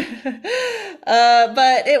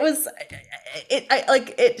but it was,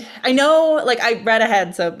 I know, like I read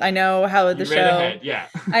ahead, so I know how the show,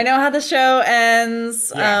 I know how the show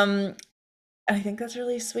ends. I think that's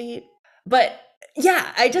really sweet. But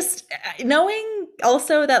yeah, I just knowing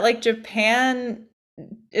also that like Japan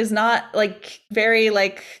is not like very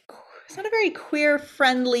like, it's not a very queer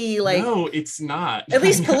friendly, like, no, it's not, at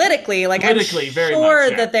least politically, like politically, I'm sure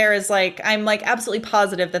much, that there is like, I'm like absolutely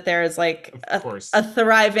positive that there is like a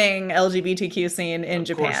thriving LGBTQ scene in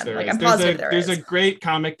Japan. Like I'm positive there's a great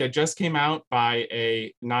comic that just came out by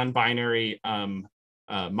a non-binary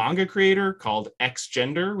manga creator called X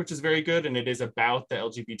Gender, which is very good, and it is about the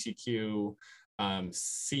LGBTQ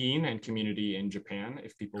scene and community in Japan.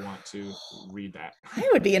 If people want to read that, I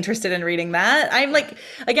would be interested in reading that. I'm like,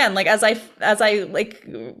 again, like as I like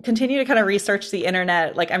continue to kind of research the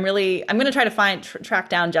internet, like I'm going to try to track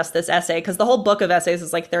down just this essay, because the whole book of essays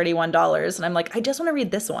is like $31, and I'm like, I just want to read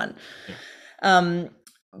this one. Yeah.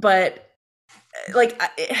 But like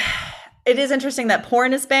it is interesting that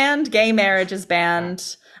porn is banned, gay marriage is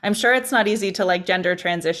banned. I'm sure it's not easy to like gender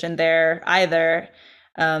transition there either.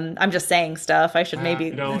 I'm just saying stuff. I should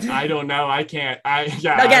maybe. I don't know. I can't.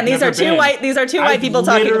 Again, I've these are two white people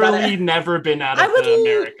talking about it. I've never been out of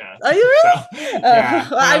America. Are you really? So, yeah.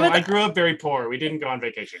 I grew up very poor. We didn't go on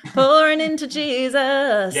vacation. Born into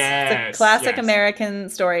Jesus. Yes. It's a classic American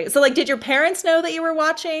story. So, like, did your parents know that you were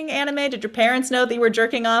watching anime? Did your parents know that you were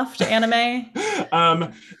jerking off to anime?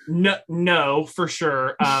 No, for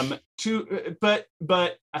sure.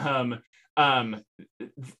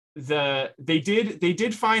 They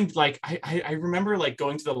did find, like, I remember like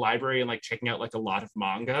going to the library and like checking out like a lot of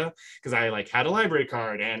manga, because I like had a library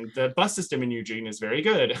card, and the bus system in Eugene is very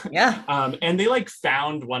good. Yeah. And they like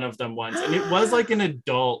found one of them once, and it was like an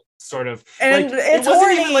adult sort of, and like, it's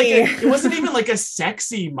horny. It wasn't even like a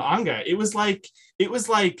sexy manga. It was like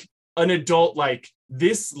an adult, like,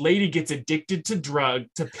 this lady gets addicted to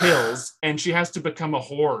pills and she has to become a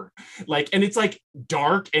whore, like, and it's like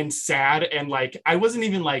dark and sad, and like I wasn't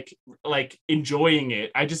even like enjoying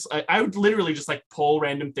it. I would literally just like pull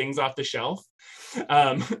random things off the shelf,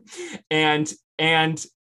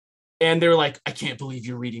 and they're like, I can't believe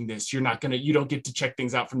you're reading this. You don't get to check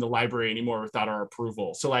things out from the library anymore without our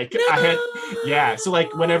approval. So like so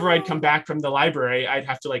like whenever I'd come back from the library, I'd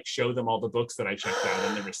have to like show them all the books that I checked out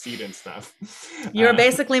and the receipt and stuff. You're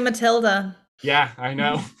basically Matilda. Yeah, I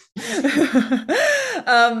know.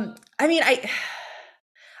 I mean,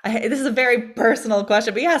 this is a very personal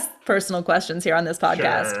question, but we ask personal questions here on this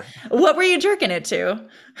podcast. Sure. What were you jerking it to?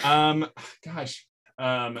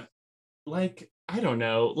 Like, I don't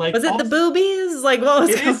know. Like, was it the boobies? Like, what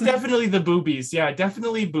was it? Is definitely the boobies. Yeah,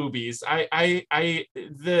 definitely boobies. The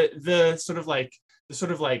sort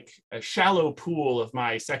of like a shallow pool of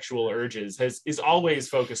my sexual urges is always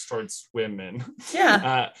focused towards women.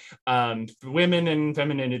 Yeah. Women and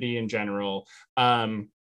femininity in general. And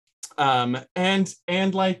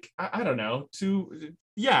like, I don't know,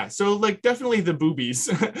 yeah, so like definitely the boobies.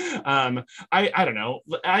 I don't know.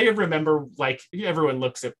 I remember like everyone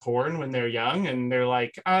looks at porn when they're young and they're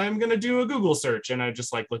like, I'm gonna do a Google search, and I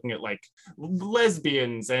just like looking at like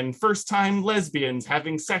lesbians and first time lesbians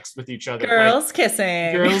having sex with each other. Girls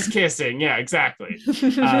kissing. Yeah, exactly.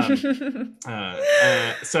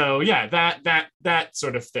 So yeah, that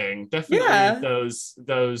sort of thing. Definitely those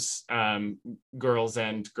girls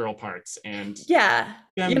and girl parts, and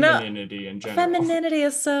femininity in general. Femininity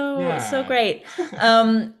is so great.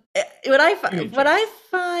 What I find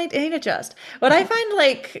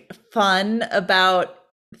like fun about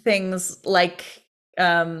things like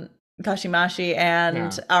Kashimashi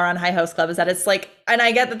and Aran High Host Club is that it's like, and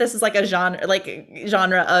I get that this is like a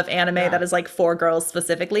genre of anime that is like for girls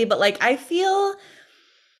specifically, but like I feel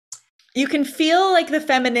you can feel like the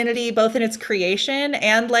femininity both in its creation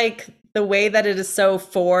and like the way that it is so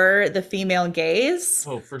for the female gaze.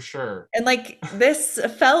 Oh, for sure. And like this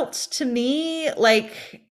felt to me like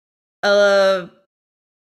it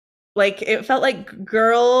felt like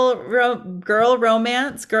girl on girl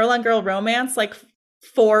romance, like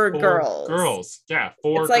for girls. Yeah,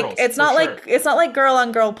 for it's like girls, it's not like girl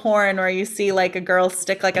on girl porn where you see like a girl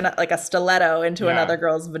stick like a stiletto into another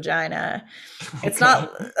girl's vagina. It's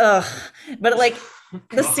not but like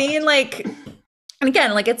the scene, like, and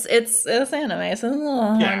again, like it's anime,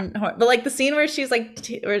 so but like the scene where she's like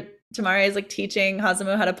where Temari is like teaching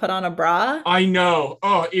Hazumu how to put on a bra. I know.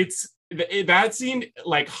 Oh, that scene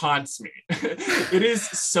like haunts me. It is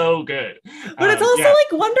so good, but it's also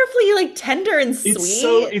like wonderfully like tender and sweet.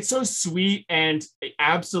 It's so sweet, and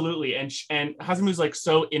absolutely, and Hazumu's like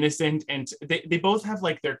so innocent, and they both have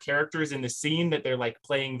like their characters in the scene that they're like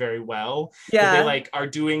playing very well. Yeah, they like are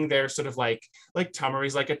doing their sort of like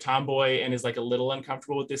Tamari's like a tomboy and is like a little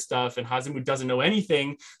uncomfortable with this stuff, and Hazumu doesn't know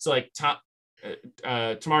anything, so like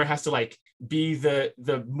Tamari has to like be the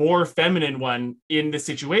more feminine one in the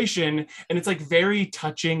situation, and it's like very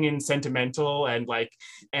touching and sentimental, and like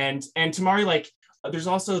and Tamari like there's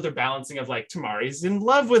also the balancing of like Tamari's in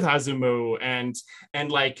love with Hazumu, and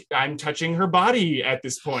like I'm touching her body at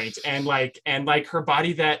this point, and like her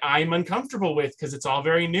body that I'm uncomfortable with because it's all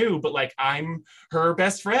very new, but like I'm her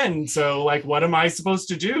best friend, so like what am I supposed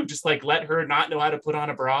to do? Just like let her not know how to put on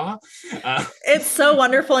a bra? It's so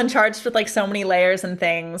wonderful and charged with like so many layers and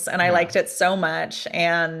things, and I liked it so much,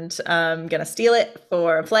 and I'm gonna steal it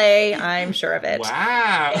for a play, I'm sure of it.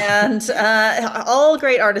 Wow. And all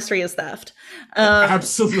great artistry is theft.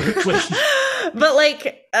 Absolutely. But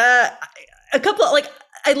like a couple, like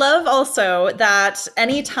I love also that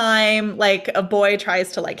anytime like a boy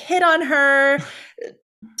tries to like hit on her,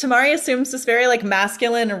 Tamari assumes this very like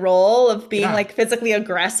masculine role of being like physically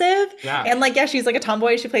aggressive. Yeah. And like, yeah, she's like a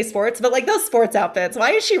tomboy, she plays sports, but like those sports outfits,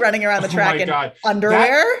 why is she running around the track in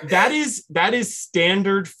underwear? That is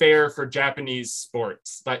standard fare for Japanese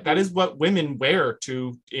sports. That is what women wear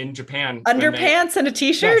in Japan. Underpants and a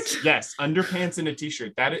t-shirt? Yes, underpants and a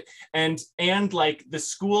t-shirt. And like the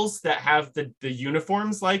schools that have the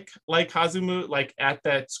uniforms like Hazumu, like at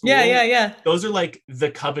that school. Yeah. Those are like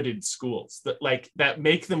the coveted schools that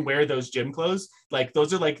make them wear those gym clothes. Like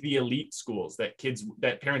those are like the elite schools that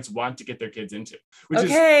parents want to get their kids into, which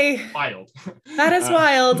is wild. That is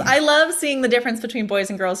wild. I love seeing the difference between boys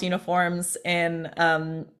and girls uniforms in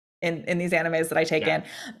these animes that I take in,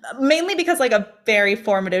 mainly because like a very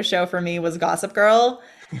formative show for me was Gossip Girl.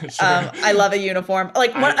 Sure. I love a uniform.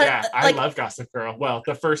 Like I love Gossip Girl. Well,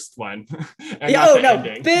 the first one. And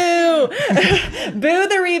ending. Boo, boo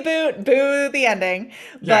the reboot, boo the ending.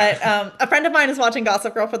 Yeah. But a friend of mine is watching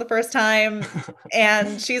Gossip Girl for the first time,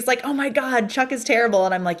 and she's like, "Oh my God, Chuck is terrible,"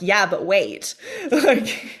 and I'm like, "Yeah, but wait,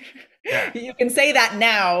 like." Yeah. You can say that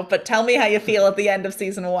now, but tell me how you feel at the end of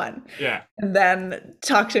season 1. Yeah. And then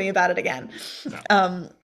talk to me about it again. No.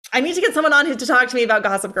 I need to get someone on to talk to me about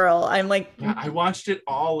Gossip Girl. I'm like... Yeah, I watched it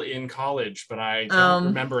all in college, but I don't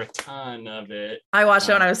remember a ton of it. I watched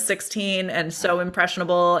it when I was 16 and so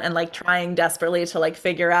impressionable and like trying desperately to like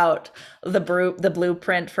figure out the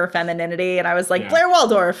blueprint for femininity. And I was like, Blair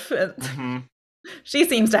Waldorf. Mm-hmm. She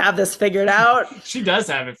seems to have this figured out. She does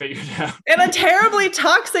have it figured out. In a terribly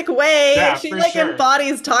toxic way. Yeah, she like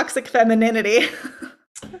embodies toxic femininity.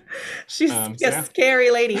 She's a scary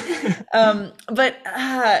lady. But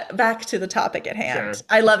back to the topic at hand. Sure.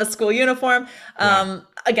 I love a school uniform.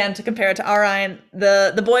 Again, to compare it to Arain,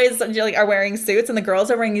 the boys are wearing suits and the girls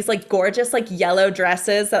are wearing these like gorgeous like yellow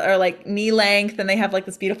dresses that are like knee length, and they have like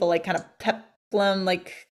this beautiful like kind of peplum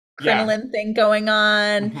like crinoline thing going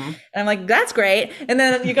on. Mm-hmm. And I'm like, that's great. And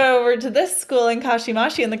then you go over to this school in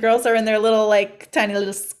Kashimashi and the girls are in their little like tiny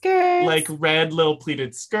little skirts. Like red little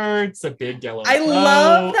pleated skirts, a big yellow I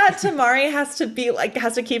love that Tamari has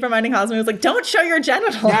to keep reminding Hazumu, like, don't show your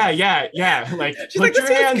genitals. Yeah. Like put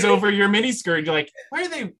your hands over your mini skirt. You're like, why do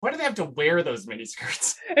they have to wear those mini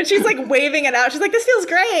skirts? And she's like waving it out. She's like, this feels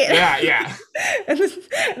great. Yeah. and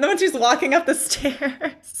then when she's walking up the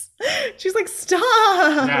stairs, she's like,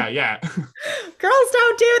 stop. Yeah. Girls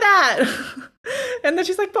don't do that. And then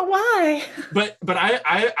she's like, but why? But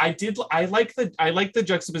I like the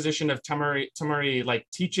juxtaposition of Tamari like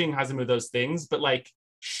teaching Hazumu those things, but like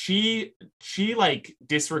she like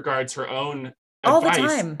disregards her own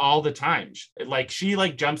advice all the time. Like she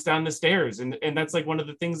like jumps down the stairs and that's like one of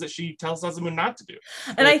the things that she tells Hazumu not to do.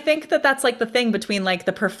 And I think that's like the thing between like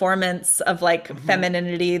the performance of like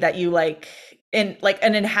femininity that you like in like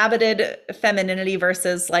an inhabited femininity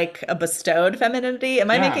versus like a bestowed femininity. Am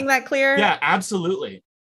I making that clear? Yeah, absolutely.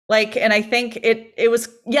 Like, and I think it was,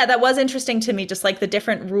 that was interesting to me, just like the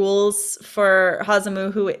different rules for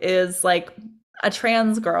Hazumu, who is like a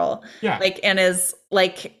trans girl, like, and has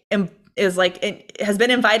been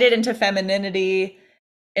invited into femininity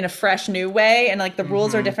in a fresh new way. And like the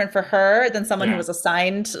rules are different for her than someone who was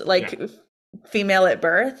assigned like female at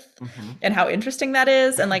birth, and how interesting that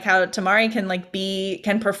is, and like how Tamari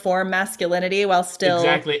can perform masculinity while still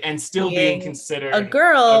being considered a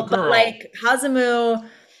girl. But like Hazumu,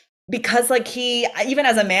 because like he even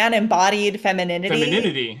as a man embodied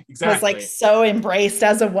femininity exactly. was like so embraced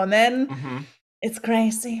as a woman. It's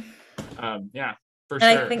crazy. For and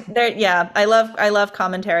sure. I think I love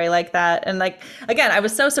commentary like that. And like, again, I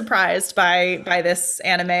was so surprised by this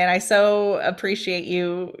anime, and I so appreciate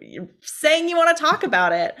you saying you want to talk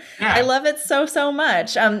about it. Yeah. I love it so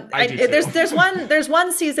much. There's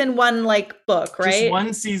one season, one like book, right? Just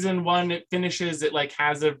one season, one, it finishes, it like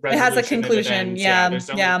has a resolution. It has a conclusion. There's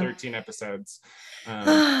only 13 episodes.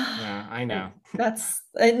 Yeah, I know.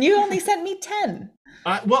 And you only sent me 10.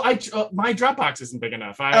 Well, my Dropbox isn't big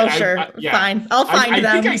enough. Sure. Yeah. Fine. I'll find them.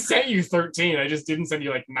 I think I sent you 13. I just didn't send you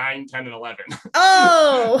like 9, 10, and 11.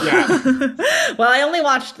 Oh. Yeah. Well, I only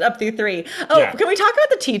watched up through 3. Oh, yeah. Can we talk about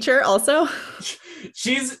the teacher also?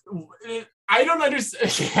 I don't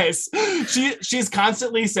understand. Yes, she's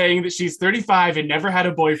constantly saying that she's 35 and never had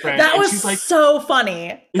a boyfriend. That was she's like, so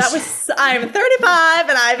funny. I'm 35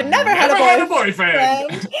 and I've never had a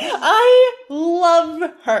boyfriend. I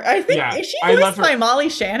love her. I think is she voiced by Molly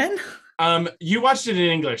Shannon? You watched it in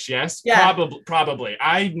English, yes? Yeah. Probably.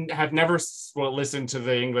 I have never listened to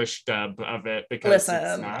the English dub of it because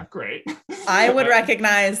it's not great. I would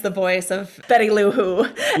recognize the voice of Betty Lou Who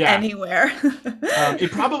anywhere.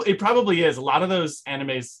 It probably is. A lot of those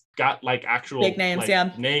animes got like actual big names,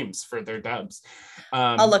 names for their dubs.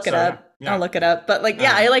 I'll look it up. Yeah. I'll look it up. But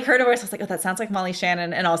I like heard her voice. I was like, oh, that sounds like Molly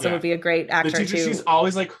Shannon, and also would be a great actor too. She's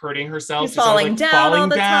always like hurting herself. She's falling down all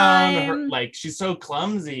the time. Like she's so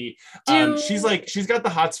clumsy. She's got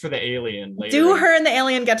the hots for the alien. Later. Do her and the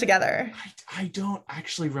alien get together? I don't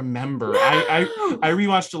actually remember. I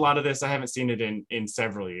rewatched a lot of this. I haven't seen it in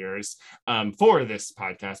several years for this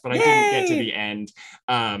podcast, but I didn't get to the end.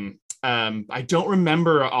 I don't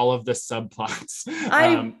remember all of the subplots.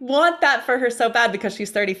 I want that for her so bad because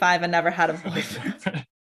she's 35 and never had a boyfriend. And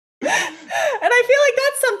I feel like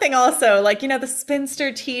that's something also, like, the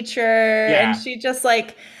spinster teacher, and she just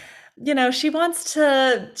like, she wants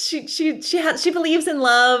to, she believes in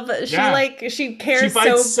love. She cares.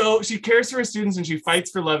 She cares for her students and she fights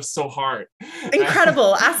for love so hard.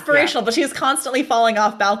 Incredible, aspirational, but she is constantly falling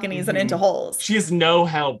off balconies and into holes. She has no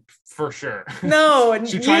help for sure. No,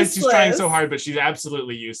 she's trying so hard, but she's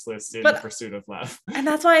absolutely useless in pursuit of love. And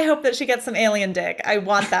that's why I hope that she gets some alien dick. I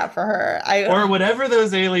want that for her. Or whatever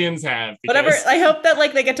those aliens have. Whatever. I hope that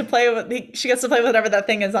she gets to play with whatever that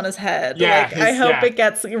thing is on his head. Yeah, I hope it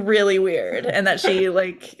gets really weird, and that she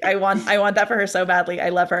I want that for her so badly. I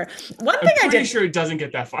love her. I'm pretty sure it doesn't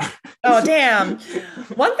get that far. Oh damn!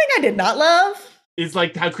 One thing I did not love is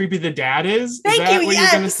like how creepy the dad is. Thank is that you, what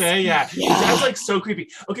you're gonna say? Yeah. The dad's like so creepy.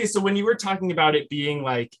 Okay, so when you were talking about it being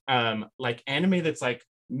like anime that's like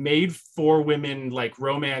made for women, like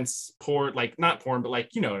romance porn, like not porn, but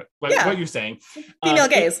like what you're saying, female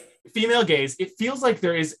gaze. Female gaze. It feels like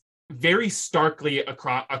there is very starkly a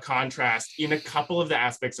contrast in a couple of the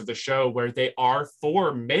aspects of the show where they are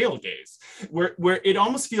for male gaze, where it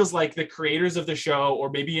almost feels like the creators of the show, or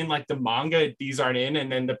maybe in like the manga, these aren't in, and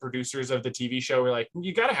then the producers of the TV show were like,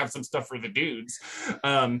 you got to have some stuff for the dudes.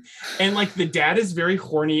 And like the dad is very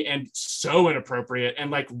horny and so inappropriate and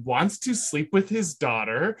like wants to sleep with his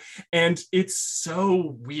daughter, and it's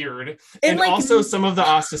so weird. And like, also some of the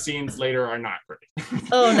Asta scenes later are not great.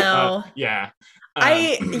 Oh no.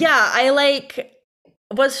 I like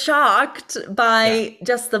was shocked by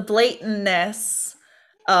just the blatantness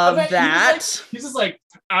of that. He's just like,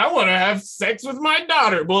 I want to have sex with my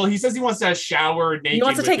daughter. Well, he says he wants to shower naked. He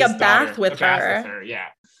wants to take a bath with her. Yeah.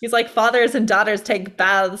 He's like, fathers and daughters take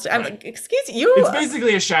baths. I'm like, excuse you. It's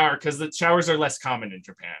basically a shower because the showers are less common in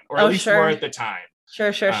Japan, or at least were at the time.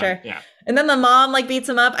 Sure. Yeah. And then the mom like beats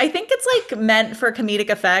him up. I think it's like meant for comedic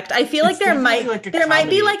effect. I feel like there might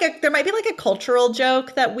be like a cultural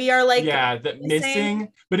joke that we are like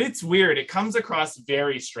missing, but it's weird. It comes across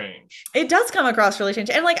very strange. It does come across really strange.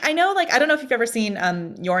 And like I know, like I don't know if you've ever seen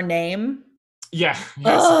Your Name. Yeah.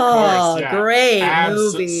 Yes, of course. Yeah. Great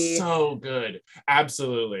movie. So good.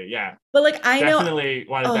 Absolutely. Yeah. But like I definitely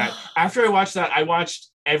wanted that. After I watched that, I watched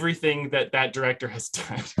everything that director has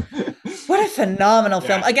done. What a phenomenal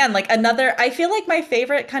film. Again, like another, I feel like my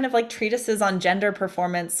favorite kind of like treatises on gender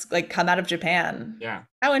performance like come out of Japan. Yeah.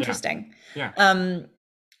 How interesting. Yeah.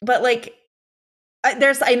 But like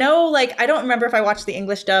I know like I don't remember if I watched the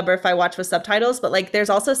English dub or if I watched with subtitles, but like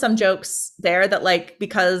there's also some jokes there that like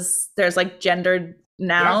because there's like gendered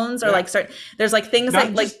nouns or like there's like things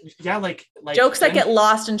like jokes that get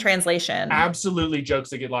lost in translation. Absolutely,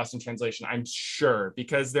 jokes that get lost in translation, I'm sure,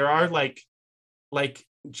 because there are like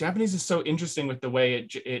Japanese is so interesting with the way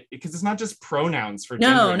it because it's not just pronouns for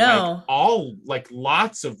gender. No. All like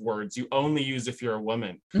lots of words you only use if you're a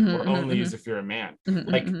woman or only use if you're a man.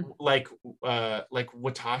 Like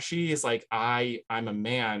watashi is like I'm a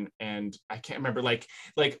man, and I can't remember like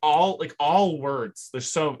all words.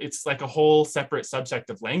 It's like a whole separate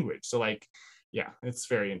subsect of language. So like yeah, it's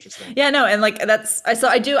very interesting. Yeah, no, and like that's so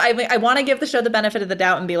I want to give the show the benefit of the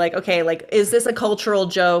doubt and be like, okay, like is this a cultural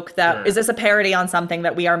joke that is this a parody on something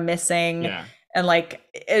that we are missing? Yeah. And like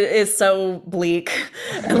it is so bleak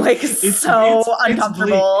and like it's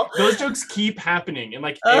uncomfortable. Those jokes keep happening, and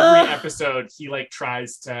like every episode he like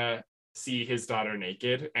tries to see his daughter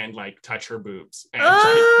naked and like touch her boobs and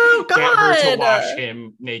Oh, like, get her to God. watch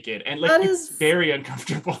him naked, and like That it's is very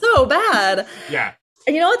uncomfortable. so bad. Yeah,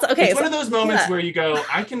 You know what's okay? it's one of those moments yeah. where you go,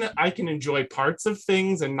 I can enjoy parts of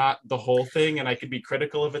things and not the whole thing, and I could be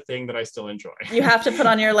critical of a thing that I still enjoy. You have to put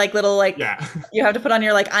on your like little like Yeah, you have to put on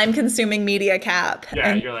your like I'm consuming media cap, yeah,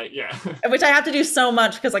 and you're like, yeah, which I have to do so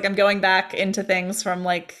much because like I'm going back into things from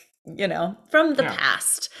like from the Yeah.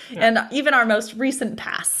 past Yeah. and even our most recent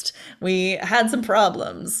past. We had some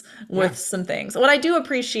problems with Yeah. some things. What I do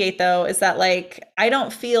appreciate though is that like I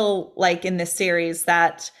don't feel like in this series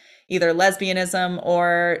that either lesbianism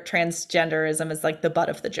or transgenderism is like the butt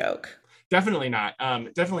of the joke. Definitely not.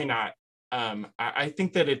 Definitely not. I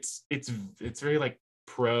think that it's very like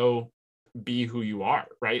pro be who you are,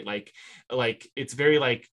 right? Like it's very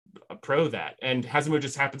like pro that. And Hazumo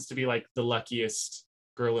just happens to be like the luckiest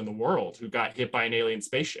girl in the world who got hit by an alien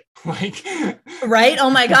spaceship. Like, right? Oh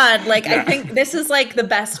my God. Like, Yeah. I think this is like the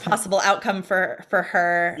best possible outcome for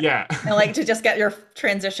her. Yeah. And like to just get your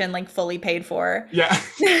transition like fully paid for. Yeah.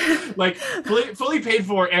 Like fully paid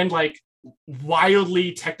for and like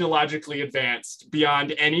wildly technologically advanced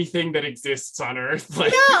beyond anything that exists on Earth.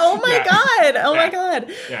 Like, Yeah. Oh my yeah. God. Oh my Yeah.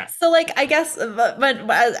 God. Yeah. So like, I guess,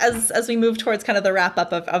 but as we move towards kind of the wrap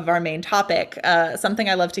up of our main topic, something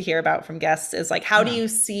I love to hear about from guests is like, how do you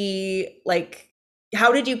see, like,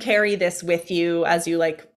 how did you carry this with you as you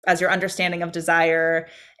like, as your understanding of desire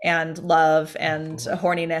and love and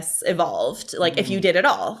horniness evolved? Like if you did at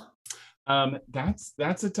all?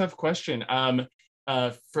 That's a tough question.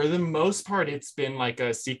 For the most part, it's been like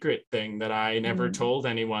a secret thing that I never told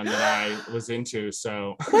anyone that I was into.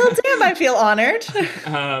 So, well, damn, I feel honored.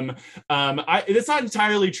 It's not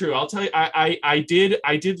entirely true. I'll tell you, I did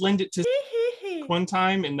lend it to one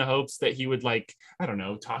time in the hopes that he would like, I don't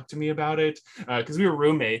know, talk to me about it, because we were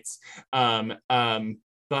roommates. But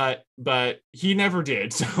he never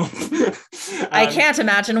did. So I can't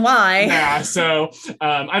imagine why. Yeah. So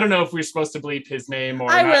I don't know if we're supposed to bleep his name or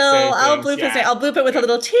I not will. say I'll things. bleep Yeah. his name. I'll bleep it with a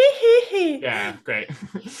little tee hee hee. Yeah, great.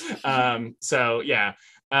 So yeah.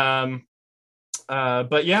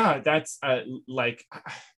 But yeah, that's like,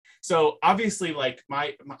 so obviously like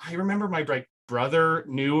I remember my brother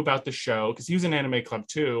knew about the show because he was in anime club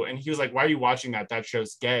too, and he was like, why are you watching that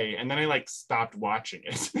show's gay? And then I like stopped watching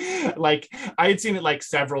it. Like I had seen it like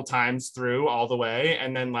several times through all the way,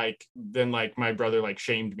 and then my brother like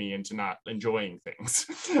shamed me into not enjoying things.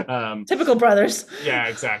 Typical brothers. Yeah,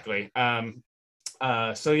 exactly.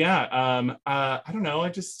 So yeah, I don't know. I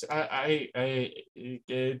just,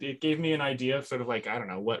 it gave me an idea of sort of like, I don't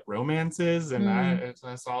know what romance is, and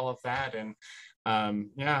that's all of that. And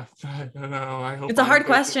yeah, I don't know. I hope it's a hard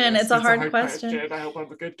question. It's a hard question. I hope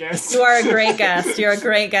I'm a good guest. You are a great guest. You're a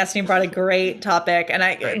great guest. And you brought a great topic.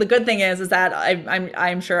 And the good thing is that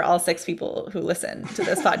I'm sure all 6 people who listen to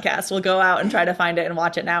this podcast will go out and try to find it and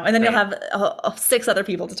watch it now. And then you'll have 6 other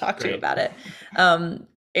people to talk to about it.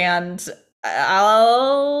 And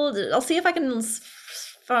I'll see if I can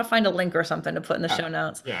find a link or something to put in the show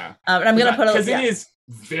notes. Yeah. And I'm gonna put because it is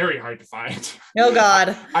very hard to find. Oh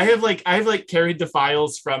God. I have carried the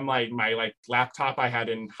files from like my like laptop I had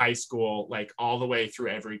in high school like all the way through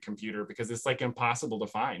every computer because it's like impossible to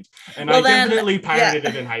find. And I definitely pirated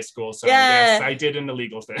it in high school. So yes, I did an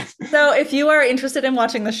illegal thing. So if you are interested in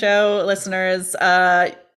watching the show, listeners,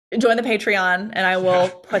 join the Patreon and I will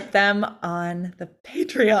put them on the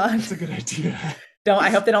Patreon. That's a good idea. I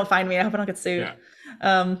hope they don't find me. I hope I don't get sued. Yeah.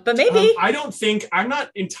 But maybe I'm not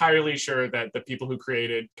entirely sure that the people who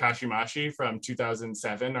created Kashimashi from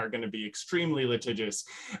 2007 are going to be extremely litigious,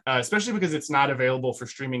 especially because it's not available for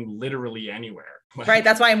streaming literally anywhere. Right,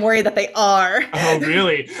 that's why I'm worried that they are. Oh,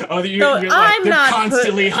 really? Oh, you're like, they're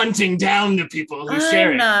constantly hunting down the people who share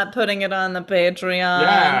it. I'm not putting it on the Patreon.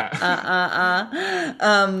 Yeah.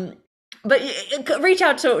 But reach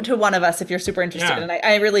out to one of us if you're super interested. And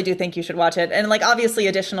I really do think you should watch it. And like, obviously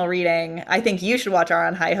additional reading, I think you should watch our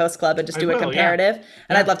On High Host Club and just do a comparative. Yeah.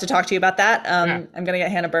 And I'd love to talk to you about that. I'm going to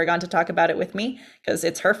get Hannah Berg on to talk about it with me because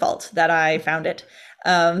it's her fault that I found it.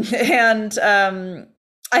 I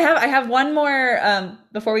have one more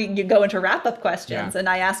before we go into wrap up questions and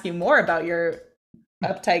I ask you more about your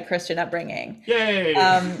uptight Christian upbringing. Yay!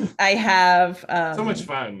 I have so much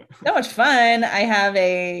fun. So much fun.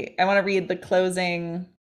 I want to read the closing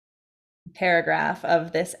paragraph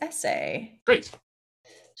of this essay. Great.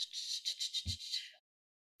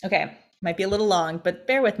 Okay, might be a little long, but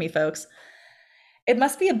bear with me, folks. It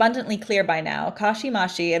must be abundantly clear by now,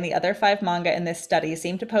 Kashimashi and the other 5 manga in this study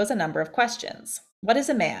seem to pose a number of questions. What is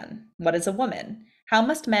a man? What is a woman? How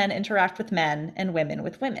must men interact with men and women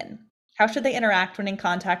with women? How should they interact when in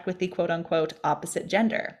contact with the quote-unquote opposite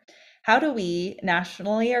gender? How do we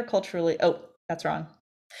nationally or culturally, oh, that's wrong.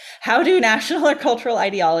 How do national or cultural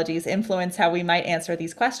ideologies influence how we might answer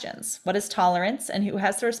these questions? What is tolerance, and who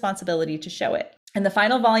has the responsibility to show it? In the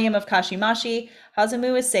final volume of Kashimashi,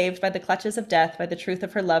 Hazumu is saved by the clutches of death by the truth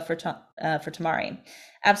of her love for Tamari.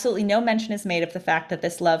 Absolutely no mention is made of the fact that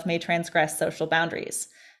this love may transgress social boundaries.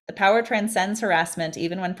 The power transcends harassment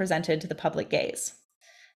even when presented to the public gaze.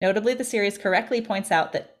 Notably, the series correctly points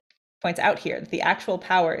out here that the actual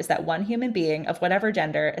power is that one human being of whatever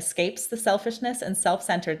gender escapes the selfishness and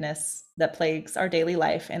self-centeredness that plagues our daily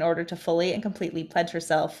life in order to fully and completely pledge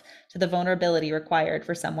herself to the vulnerability required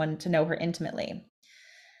for someone to know her intimately.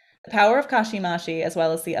 The power of Kashimashi, as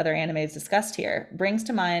well as the other animes discussed here, brings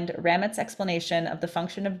to mind Ramet's explanation of the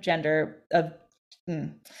function of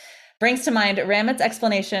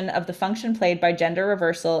the function played by gender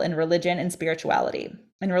reversal in religion and spirituality.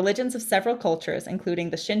 In religions of several cultures,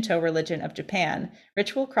 including the Shinto religion of Japan,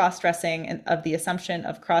 ritual cross-dressing of the assumption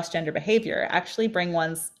of cross-gender behavior actually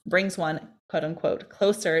brings one, quote unquote,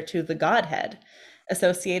 closer to the Godhead,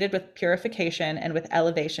 associated with purification and with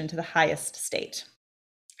elevation to the highest state.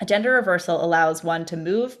 A gender reversal allows one to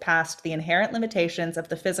move past the inherent limitations of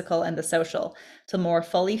the physical and the social to more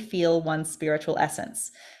fully feel one's spiritual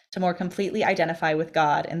essence, to more completely identify with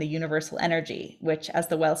God and the universal energy, which, as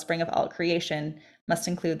the wellspring of all creation, must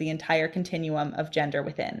include the entire continuum of gender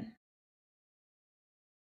within.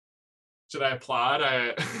 Should I applaud?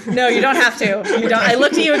 No, you don't have to. You don't. I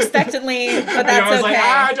looked at you expectantly, but that's I was okay. like,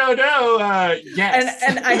 I don't know. Yes.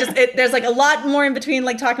 And I just, there's like a lot more in between,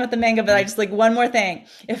 like talking about the manga, but I just like one more thing.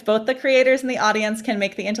 If both the creators and the audience can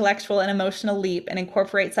make the intellectual and emotional leap and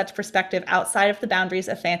incorporate such perspective outside of the boundaries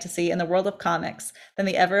of fantasy in the world of comics, then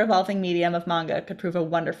the ever-evolving medium of manga could prove a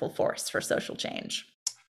wonderful force for social change.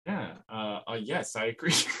 Yeah. Yes, I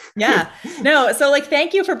agree. Yeah. No. So like,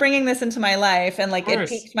 thank you for bringing this into my life. And like, it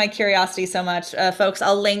piqued my curiosity so much. Folks,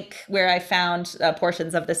 I'll link where I found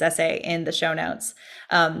portions of this essay in the show notes.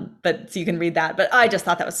 But so you can read that. But I just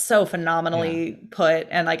thought that was so phenomenally put.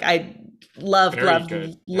 And like, I loved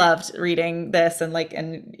reading this and like,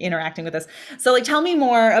 and interacting with this. So like, tell me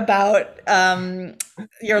more about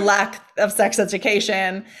your lack of sex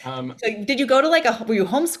education. So did you go to like were you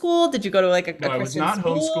homeschooled? Did you go to like a No, I was not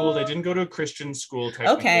homeschooled. I didn't go to a Christian school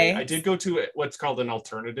technically. Okay. I did go to what's called an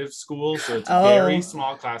alternative school. So it's very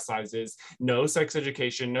small class sizes, no sex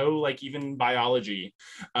education, no like even biology,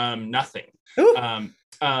 nothing.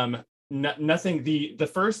 Nothing.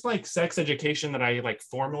 The first like sex education that I like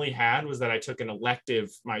formally had was that I took an elective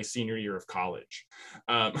my senior year of college.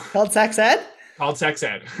 Called sex ed? Called sex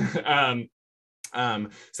ed. So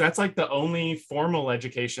that's like the only formal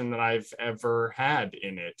education that I've ever had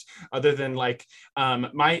in it, other than like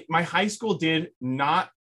my high school did not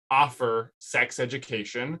offer sex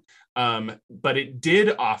education, but it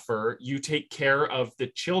did offer you take care of the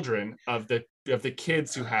children of the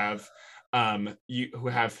kids who have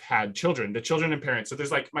had children, the children and parents. So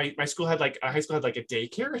there's like my school had like high school had like a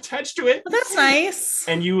daycare attached to it. Well, that's nice.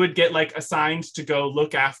 And you would get like assigned to go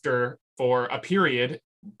look after for a period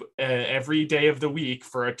every day of the week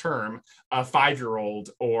for a term, a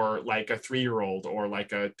 5-year-old or like a 3-year-old or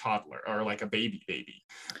like a toddler or like a baby.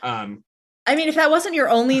 I mean, if that wasn't your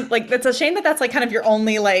only, like, it's a shame that that's like kind of your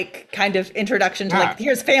only like kind of introduction to like,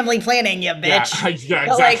 here's family planning, you bitch. Yeah,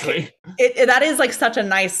 exactly. Like, that is like such a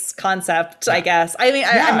nice concept, I guess. I mean,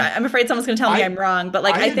 I'm afraid someone's going to tell me I'm wrong, but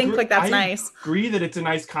like, I think like that's nice. I agree that it's a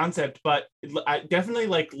nice concept, but I definitely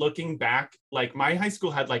like looking back, like my high school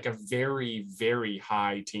had like a very, very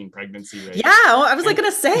high teen pregnancy rate. Yeah, I was like going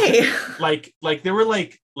to say. like there were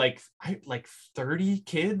like 30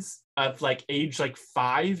 kids of like age like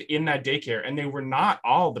 5 in that daycare, and they were not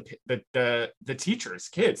all the teachers'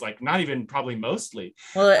 kids, like not even probably mostly.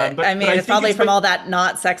 Well, I mean, it's probably from all that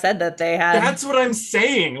not sex ed that they had. That's what I'm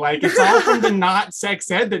saying. Like it's all from the not sex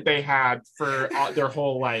ed that they had for their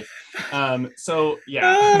whole life. So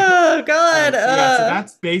yeah. Oh God. So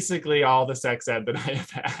that's basically all the sex ed that I have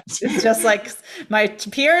had. It's just like my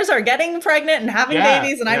peers are getting pregnant and having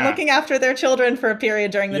babies, and I'm looking after their children for a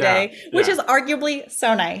period during the day, which is arguably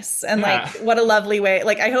so nice. And like, what a lovely way.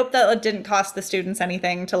 Like, I hope that it didn't cost the students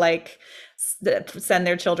anything to like send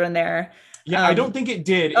their children there. Yeah, I don't think it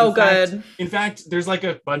did. Good. In fact, there's like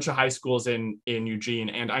a bunch of high schools in Eugene,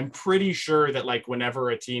 and I'm pretty sure that like whenever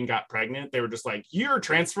a teen got pregnant, they were just like, "You're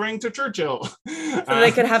transferring to Churchill," so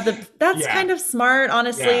they could have that's kind of smart,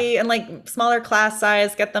 honestly, and like smaller class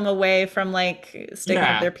size, get them away from like sticking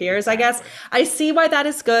with their peers. Exactly. I guess I see why that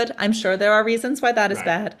is good. I'm sure there are reasons why that is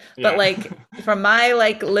bad, but like from my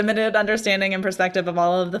like limited understanding and perspective of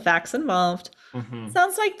all of the facts involved. Mm-hmm.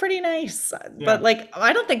 Sounds like pretty nice, but like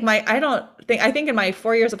I don't I think in my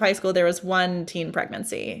 4 years of high school, there was one teen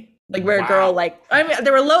pregnancy. Like where a Wow. girl, like, I mean,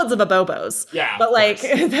 there were loads of abobos. Yeah, But of like,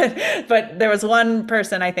 course. but there was one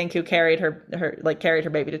person I think who carried her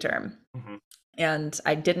baby to term. Mhm. And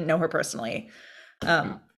I didn't know her personally.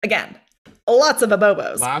 Again, lots of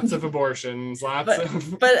abobos. Lots of abortions, lots But,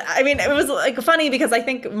 of but I mean, it was like funny because I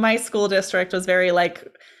think my school district was very like,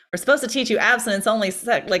 we're supposed to teach you abstinence only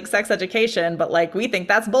sex education, but like we think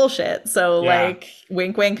that's bullshit. So Yeah. like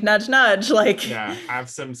wink wink nudge nudge, like yeah, have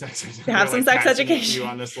some sex education. Have some sex education. You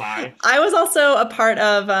on the sly. I was also a part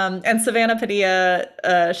of and Savannah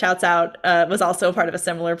Padilla shouts out was also a part of a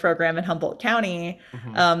similar program in Humboldt County.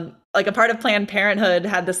 Mhm. Like a part of Planned Parenthood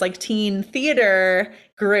had this like teen theater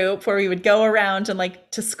group where we would go around and like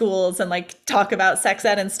to schools and like talk about sex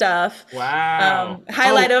ed and stuff. Wow.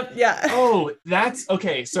 Highlight Oh, of yeah. Oh, that's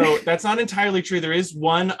okay. So that's not entirely true. There is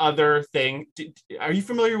one other thing. Are you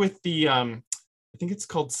familiar with the I think it's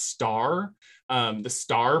called STAR, the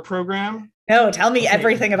STAR program? No, tell me Okay,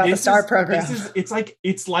 everything about the STAR program. It's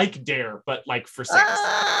like DARE, but like for sex.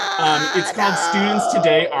 It's called Students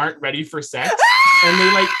Today Aren't Ready for Sex. And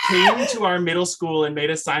they like came to our middle school and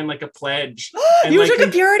made us sign like a pledge. And, You like, took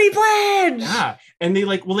a purity pledge. yeah. And they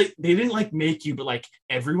like, well, they didn't like make you, but like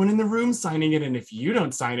everyone in the room signing it. And if you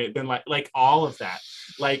don't sign it, then like all of that.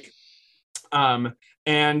 Like,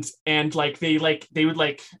 and like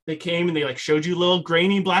they came and they like showed you little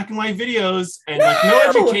grainy black and white videos and like no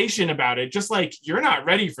education about it, just like you're not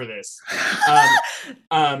ready for this.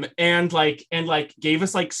 And gave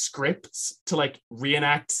us like scripts to like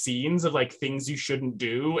reenact scenes of like things you shouldn't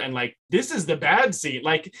do, and like this is the bad scene,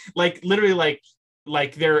 like literally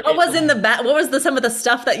like there What was in the back? What was some of the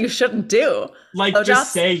stuff that you shouldn't do? like Blowjobs?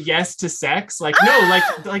 just say yes to sex, like no,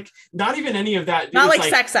 like not even any of that. Not It's like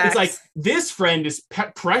sex acts. It's like this friend is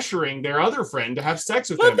pressuring their other friend to have sex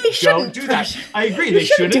with Well, them. they shouldn't Don't do that. pressure- I agree, You they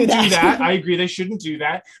shouldn't shouldn't do do that. that. I agree, they shouldn't do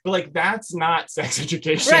that. But like that's not sex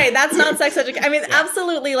education, Right, that's not sex education. I mean, Yeah.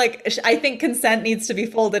 absolutely. Like, I think consent needs to be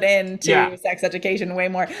folded into Yeah. sex education way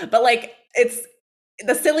more. But like, it's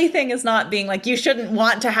the silly thing is not being like, you shouldn't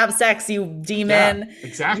want to have sex, you demon, Yeah,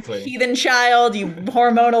 exactly. you heathen child, you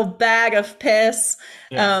hormonal bag of piss.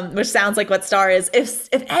 Yeah. Which sounds like what STAR is. If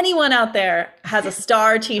anyone out there has a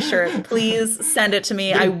STAR T-shirt, please send it to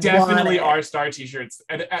me. There I definitely want it. are STAR t-shirts,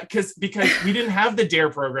 and because we didn't have the DARE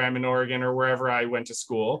program in Oregon or wherever I went to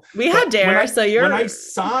school. We had But when DARE, so you're when I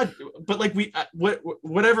saw, but like we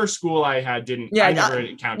whatever school I had didn't. Yeah, I never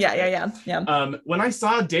encountered. yeah. When I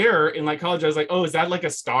saw DARE in like college, I was like, oh, is that like a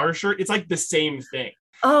STAR shirt? It's like the same thing.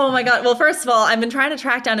 Oh my God. Well, first of all, I've been trying to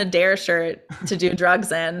track down a DARE shirt to do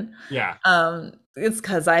drugs in. Yeah. It's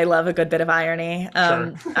because I love a good bit of irony.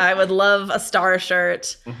 Sure. I would love a STAR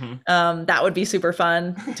shirt. Mhm. That would be super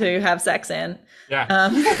fun to have sex in. Yeah.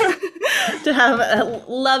 To have a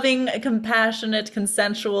loving, compassionate,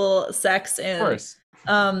 consensual sex in. Of course.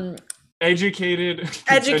 Educated.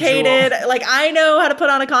 Like I know how to put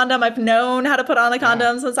on a condom. I've known how to put on a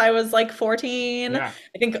condom since I was like 14. Yeah.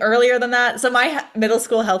 I think earlier than that. So my middle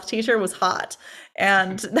school health teacher was hot.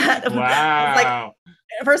 And that Wow. like,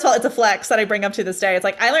 first of all, it's a flex that I bring up to this day. It's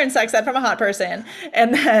like I learned sex ed from a hot person.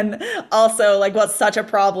 And then also like what's such a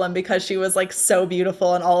problem because she was like so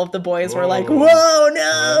beautiful and all of the boys were like, whoa,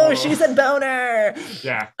 no, Whoa. she said boner.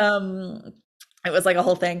 Yeah. It was like a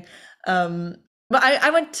whole thing. But I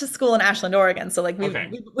went to school in Ashland, Oregon, so like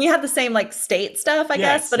we had the same like state stuff, I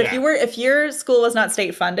guess. But if your school was not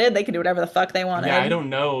state funded, they could do whatever the fuck they wanted. Yeah, I don't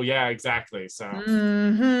know. Yeah, exactly. So.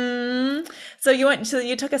 So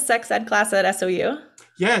you took a sex ed class at SOU?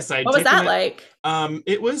 Yes, I. What was that like?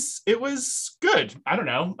 It was good. I don't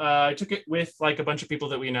know. I took it with like a bunch of people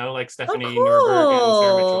that we know, like Stephanie cool. Nurberg and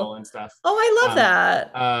Sarah Mitchell and stuff. Oh, I love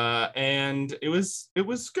that. And it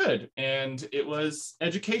was good, and it was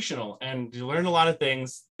educational, and you learn a lot of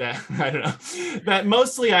things that I don't know that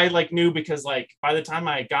mostly I like knew because like by the time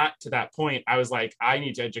I got to that point, I was like, I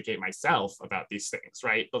need to educate myself about these things,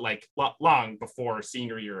 right? But like long before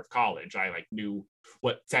senior year of college, I like knew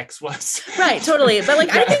what sex was. Right, totally. But like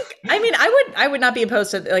I would not be opposed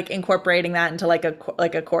to like incorporating that into like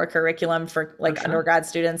a core curriculum for like undergrad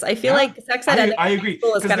students. I feel like sex ed I agree,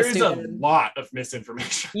 school is kind of there's stupid. a lot of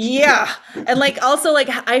misinformation. Yeah. And like also like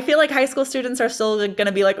I feel like high school students are still going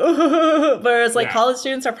to be like, whereas like college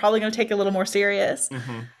students are probably going to take it a little more serious.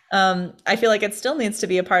 I feel like it still needs to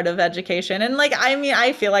be a part of education. And like, I mean,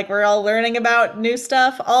 I feel like we're all learning about new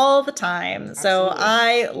stuff all the time. So Absolutely.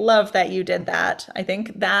 I love that you did that. I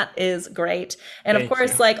think that is great. And of Thank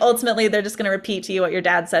course, you. like ultimately they're just going to repeat to you what your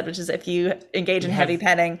dad said, which is if you engage in You heavy have-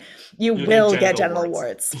 petting, you you will have get genital genital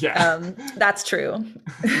warts. warts. Yeah. That's true.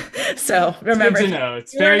 So It's remember, good if to know.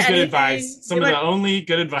 It's you very learn good anything, advice. Some you of learn- the only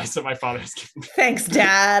good advice that my father has given me. Thanks,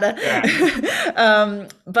 Dad. Yeah.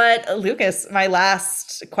 But Lucas, my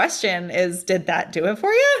last question is, did that do it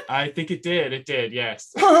for you? I think it did. It did.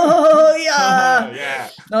 Yes. Oh, yeah. Yeah.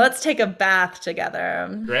 Now let's take a bath together.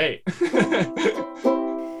 Great.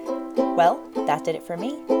 Well, that did it for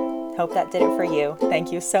me. Hope that did it for you.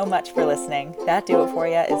 Thank you so much for listening. That Do It For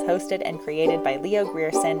Ya is hosted and created by Leo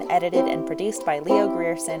Grierson, edited and produced by Leo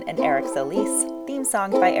Grierson and Eric Solis, theme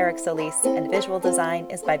song by Eric Solis, and visual design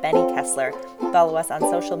is by Benny Kessler. Follow us on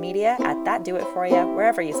social media at That Do It For Ya,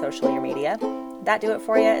 wherever you social your media. That Do It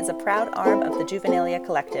For Ya is a proud arm of the Juvenilia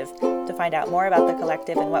Collective. To find out more about the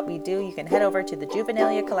collective and what we do, you can head over to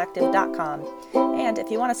thejuvenialiacollective.com. And if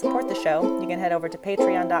you want to support the show, you can head over to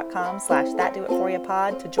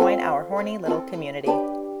patreon.com/thatdoitforyapod to join our horny little community.